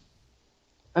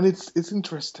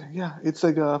interesting. Yeah, it's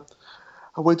like a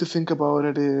way to think about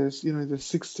it is, in the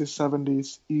 60s,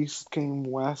 70s, East came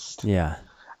West. Yeah.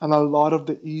 And a lot of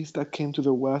the East that came to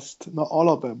the West, not all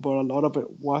of it, but a lot of it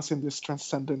was in this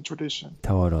transcendent tradition.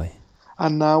 Totally.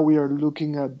 And now we are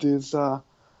looking at this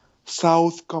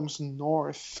south comes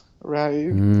north,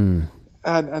 right?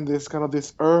 And this kind of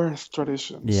this earth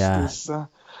traditions, Yeah. this and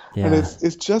Yeah.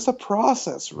 it's just a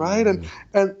process, right? And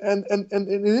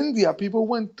in India, people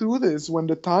went through this when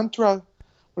the tantric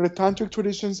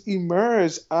traditions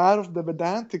emerged out of the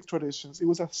Vedantic traditions. It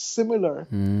was a similar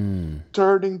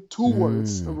turning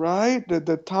towards, right?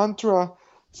 The Tantra,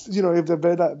 if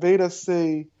the Vedas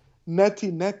say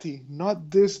neti neti,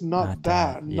 not this, not Not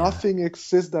that. that, Yeah. nothing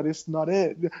exists that is not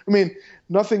it. I mean,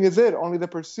 nothing is it, only the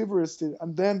perseverance is it.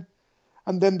 And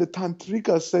then the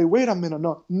tantrikas say, wait a minute,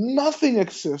 no, nothing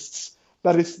exists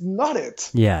that is not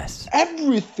it. Yes.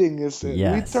 Everything is it. We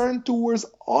Yes. turn towards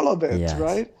all of it, Yes.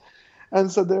 right?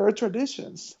 And so there are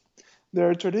traditions. There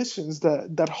are traditions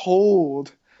that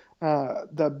hold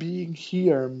that being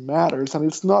here matters. And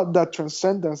it's not that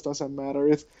transcendence doesn't matter.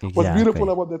 It's what's beautiful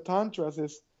Exactly. about the tantras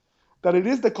is that it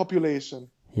is the copulation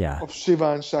Yeah. of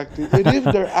Shiva and Shakti. It is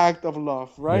their act of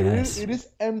love, right? Yes. It is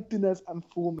emptiness and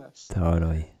fullness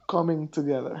Totally. coming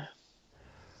together.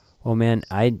 Well, man,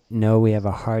 I know we have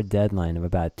a hard deadline of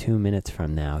about 2 minutes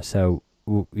from now. So,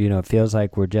 it feels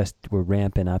like we're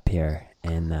ramping up here,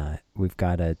 and we've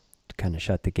got to kind of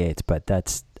shut the gates. But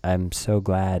I'm so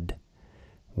glad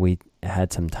we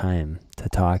had some time to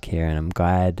talk here, and I'm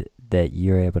glad that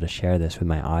you're able to share this with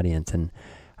my audience. And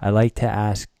I like to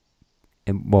ask,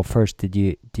 well, first,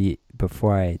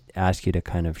 before I ask you to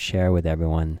kind of share with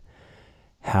everyone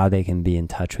how they can be in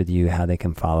touch with you, how they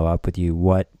can follow up with you,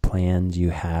 what plans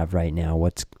you have right now,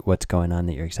 what's going on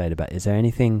that you're excited about. Is there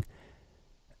anything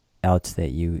else that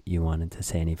you wanted to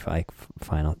say, any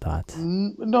final thoughts?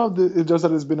 No, it's just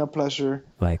that it's been a pleasure.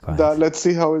 Likewise. Let's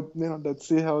see how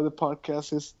the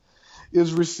podcast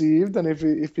is received, and if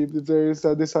there is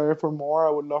a desire for more, I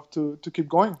would love to keep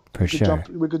going. For sure.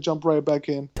 We could jump right back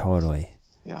in. Totally.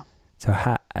 Yeah. So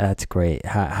that's great.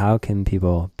 How can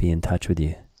people be in touch with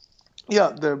you?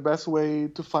 Yeah, the best way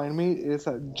to find me is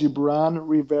at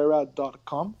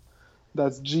GibranRivera.com.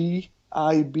 That's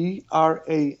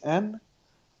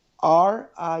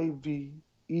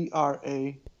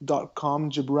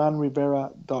GibranRivera.com,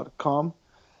 GibranRivera.com.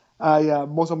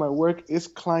 Most of my work is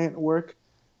client work,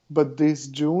 but this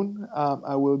June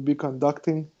I will be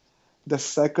conducting the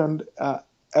second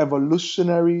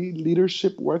evolutionary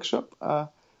leadership workshop,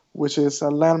 which is a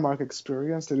landmark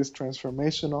experience that is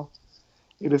transformational.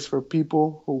 It is for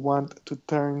people who want to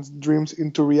turn dreams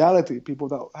into reality, people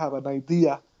that have an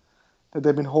idea that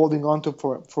they've been holding on to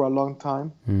for a long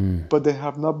time, but they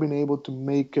have not been able to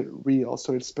make it real.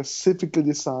 So it's specifically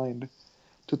designed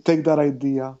to take that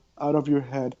idea out of your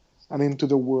head and into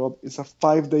the world. It's a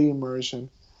 5-day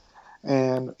immersion,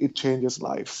 and it changes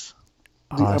lives.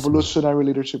 The Awesome. Evolutionary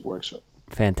Leadership Workshop.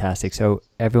 Fantastic. So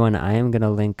everyone, I am going to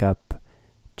link up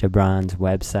Gibran's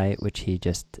website, which he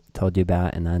just told you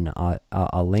about, and then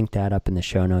I'll link that up in the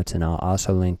show notes, and I'll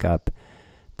also link up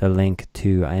the link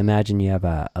to, I imagine you have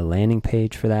a landing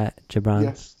page for that, Gibran?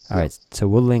 Yes. All right, so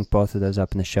we'll link both of those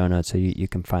up in the show notes so you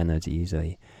can find those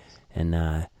easily.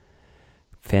 And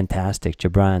fantastic.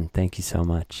 Gibran, thank you so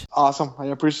much. Awesome. I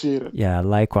appreciate it. Yeah,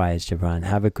 likewise, Gibran.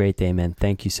 Have a great day, man.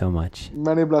 Thank you so much.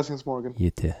 Many blessings, Morgan.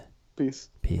 You too. Peace.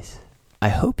 Peace. I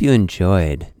hope you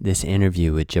enjoyed this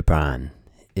interview with Gibran.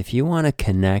 If you want to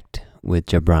connect with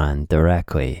Gibran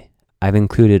directly, I've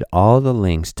included all the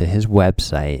links to his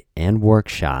website and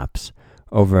workshops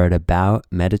over at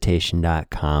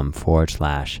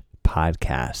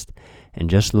aboutmeditation.com/podcast. And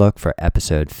just look for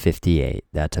episode 58.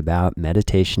 That's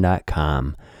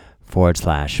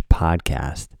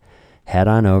aboutmeditation.com/podcast. Head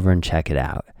on over and check it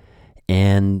out.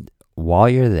 And while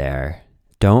you're there,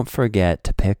 don't forget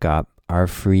to pick up our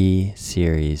free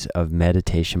series of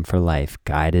Meditation for Life,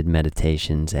 guided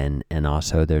meditations, and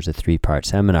also there's a 3-part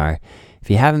seminar. If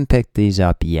you haven't picked these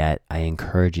up yet, I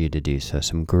encourage you to do so.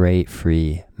 Some great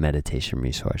free meditation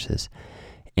resources.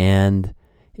 And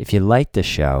if you like the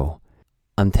show,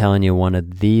 I'm telling you, one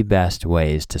of the best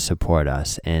ways to support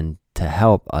us and to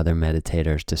help other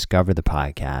meditators discover the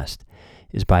podcast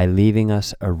is by leaving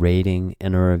us a rating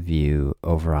and a review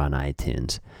over on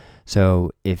iTunes.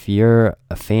 So if you're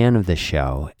a fan of the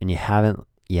show and you haven't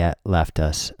yet left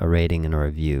us a rating and a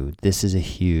review, this is a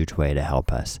huge way to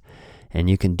help us. And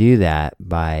you can do that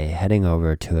by heading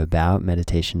over to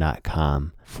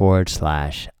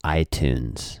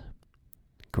aboutmeditation.com/iTunes.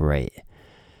 Great.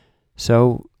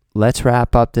 So let's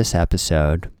wrap up this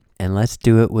episode, and let's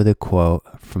do it with a quote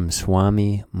from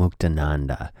Swami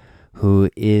Muktananda, who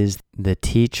is the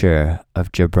teacher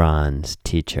of Gibran's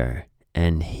teacher.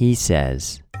 And he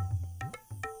says,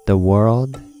 "The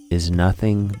world is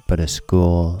nothing but a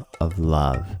school of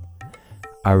love.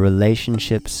 Our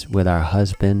relationships with our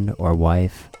husband or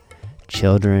wife,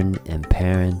 children and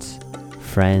parents,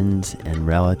 friends and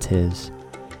relatives.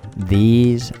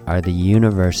 These are the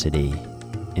university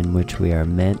in which we are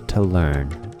meant to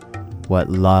learn what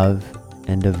love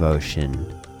and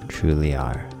devotion truly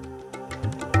are.